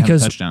 Didn't even have a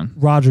touchdown.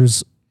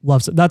 Rodgers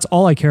loves it. That's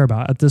all I care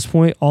about. At this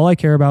point, all I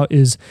care about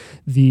is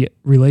the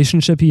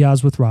relationship he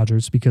has with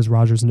Rodgers, because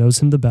Rodgers knows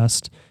him the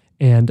best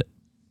and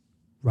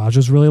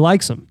Rodgers really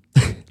likes him.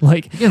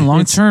 Like, again,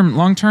 long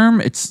term,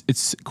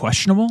 it's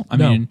questionable. I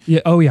mean,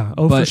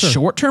 for sure.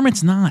 Short term,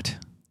 it's not.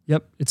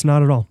 Yep, it's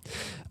not at all.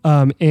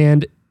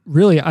 And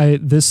really,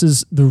 this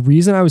is the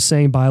reason I was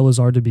saying buy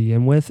Lazard to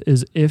begin with,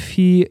 is if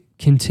he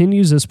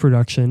continues this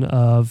production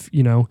of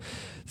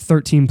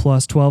 13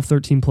 plus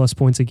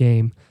points a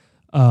game,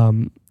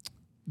 people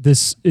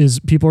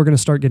are going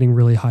to start getting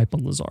really hype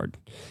on Lazard,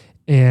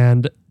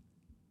 and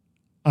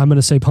I'm going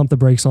to say pump the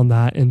brakes on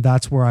that, and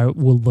that's where I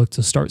will look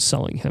to start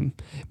selling him.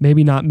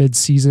 Maybe not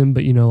mid-season,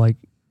 but like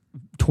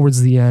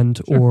towards the end,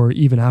 sure, or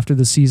even after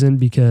the season,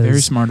 because very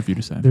smart of you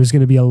to say. There's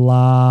going to be a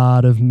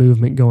lot of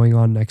movement going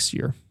on next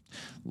year.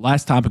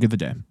 Last topic of the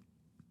day.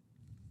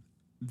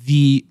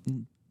 The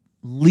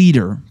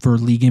leader for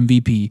league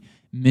MVP,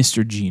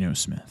 Mr. Geno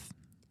Smith.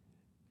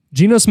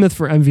 Geno Smith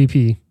for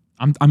MVP.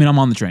 I'm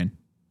on the train.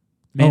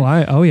 Man.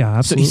 Yeah,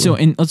 absolutely. So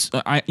and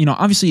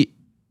obviously,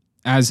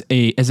 as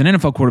an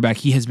NFL quarterback,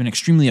 he has been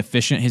extremely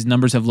efficient. His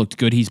numbers have looked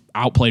good. He's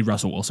outplayed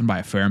Russell Wilson by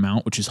a fair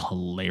amount, which is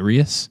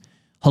hilarious.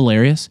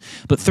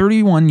 But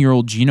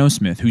 31-year-old Geno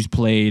Smith, who's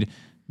played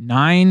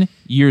 9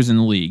 years in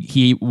the league,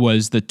 he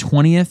was the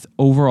 20th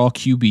overall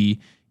QB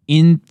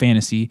in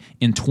fantasy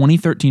in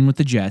 2013 with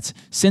the Jets.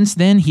 Since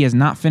then, he has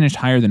not finished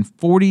higher than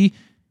 40.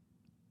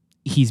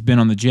 He's been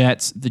on the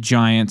Jets, the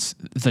Giants,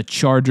 the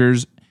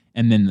Chargers,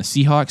 and then the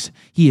Seahawks.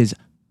 He is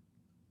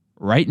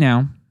right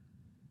now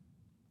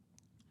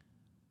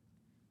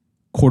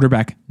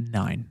quarterback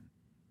 9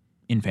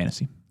 in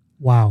fantasy.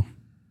 Wow.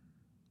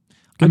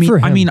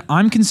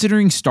 I'm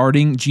considering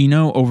starting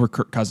Geno over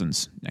Kirk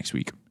Cousins next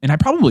week, and I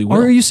probably will.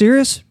 Are you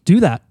serious? Do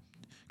that.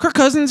 Kirk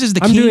Cousins is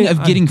the king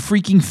of getting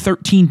freaking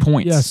 13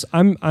 points. Yes,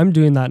 I'm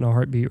doing that in a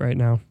heartbeat right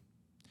now.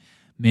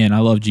 Man, I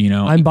love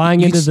Geno. I'm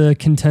buying into the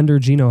contender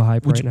Geno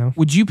hype right now.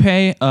 Would you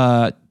pay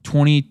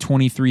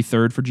 2023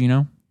 third for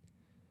Geno?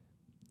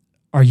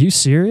 Are you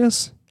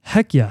serious?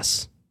 Heck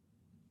yes.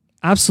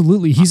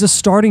 Absolutely. He's a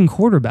starting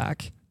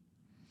quarterback.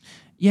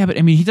 Yeah, but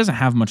I mean, he doesn't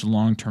have much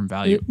long-term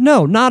value.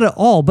 No, not at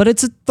all. But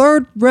it's a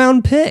 3rd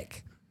round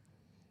pick.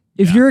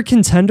 If you're a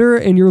contender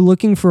and you're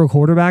looking for a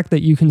quarterback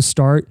that you can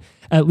start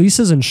at least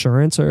as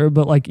insurance,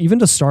 but like even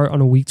to start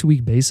on a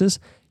week-to-week basis,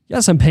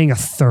 yes, I'm paying a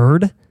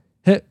 3rd.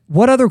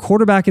 What other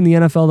quarterback in the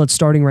NFL that's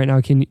starting right now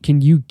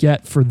can you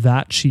get for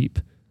that cheap?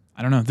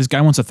 I don't know. This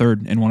guy wants a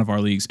 3rd in one of our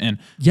leagues, and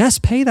yes,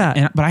 pay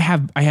that. But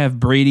I have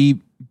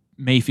Brady,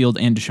 Mayfield,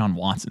 and Deshaun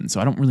Watson,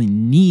 so I don't really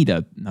need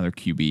another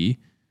QB.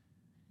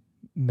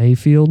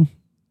 Mayfield?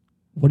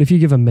 What if you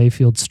give him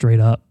Mayfield straight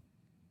up?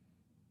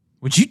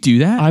 Would you do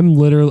that? I'm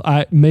literally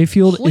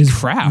Mayfield Holy is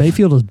crap.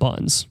 Mayfield is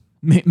buns.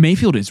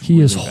 Mayfield is he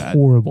really is bad.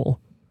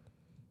 Horrible.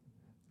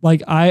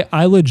 Like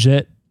I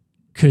legit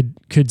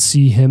could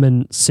see him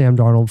and Sam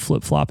Darnold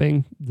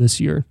flip-flopping this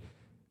year,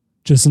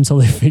 just until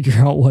they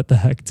figure out what the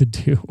heck to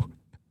do.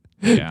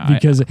 Yeah,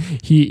 because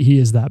he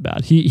is that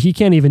bad. He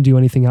can't even do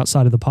anything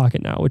outside of the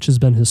pocket now, which has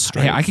been his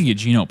strength. I could get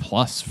Geno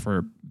plus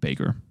for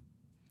Baker.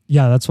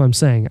 Yeah, that's what I'm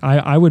saying.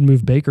 I would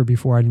move Baker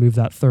before I'd move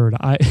that 3rd.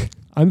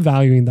 I'm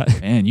valuing that.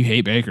 Man, you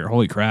hate Baker.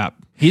 Holy crap.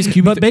 He's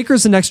QB. But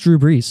Baker's the next Drew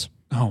Brees.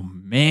 Oh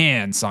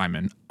man,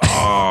 Simon.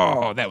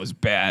 Oh, that was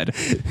bad.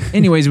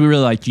 Anyways, we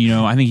really like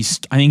Geno. I think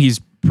he's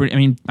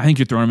pretty. I think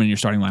you're throwing him in your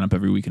starting lineup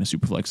every week in a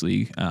Superflex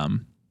league.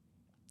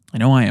 I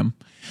know I am,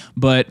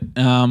 but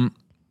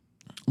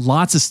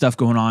lots of stuff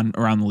going on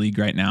around the league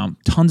right now.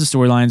 Tons of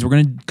storylines. We're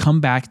going to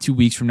come back 2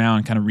 weeks from now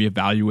and kind of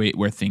reevaluate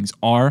where things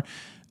are.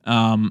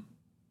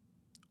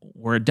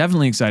 We're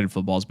definitely excited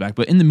football's back,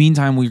 but in the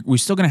meantime, we're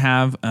still going to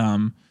have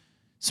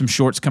some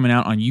shorts coming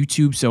out on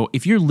YouTube. So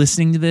if you're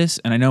listening to this,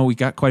 and I know we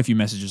got quite a few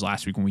messages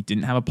last week when we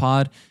didn't have a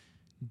pod,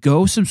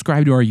 go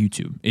subscribe to our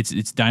YouTube.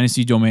 It's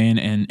Dynasty Domain,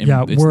 and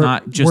it's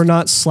not just... We're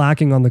not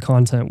slacking on the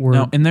content.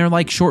 And they're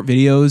like short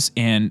videos,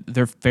 and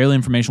they're fairly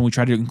informational. We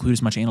try to include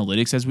as much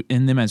analytics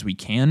in them as we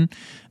can.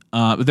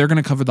 But they're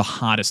going to cover the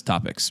hottest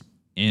topics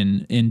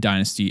in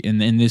Dynasty.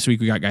 And this week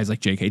we got guys like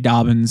J.K.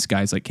 Dobbins,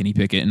 guys like Kenny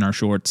Pickett in our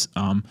shorts.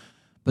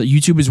 But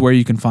YouTube is where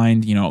you can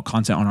find,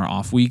 content on our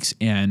off weeks,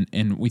 and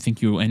we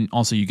think and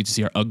also you get to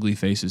see our ugly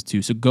faces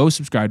too. So go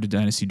subscribe to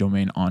Dynasty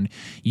Domain on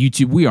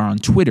YouTube. We are on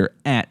Twitter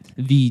at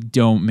The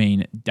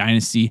Domain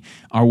Dynasty.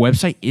 Our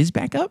website is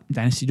back up,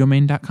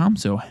 dynastydomain.com.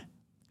 So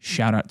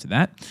shout out to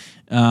that.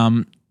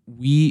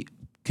 We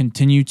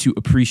continue to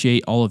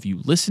appreciate all of you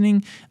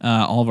listening,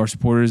 all of our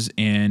supporters,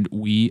 and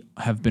we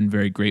have been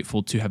very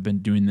grateful to have been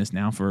doing this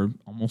now for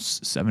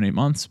almost 7-8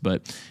 months.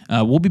 But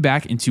we'll be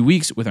back in 2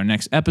 weeks with our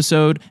next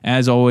episode.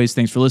 As always,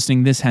 thanks for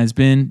listening. This has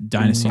been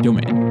Dynasty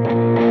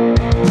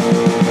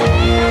Domain.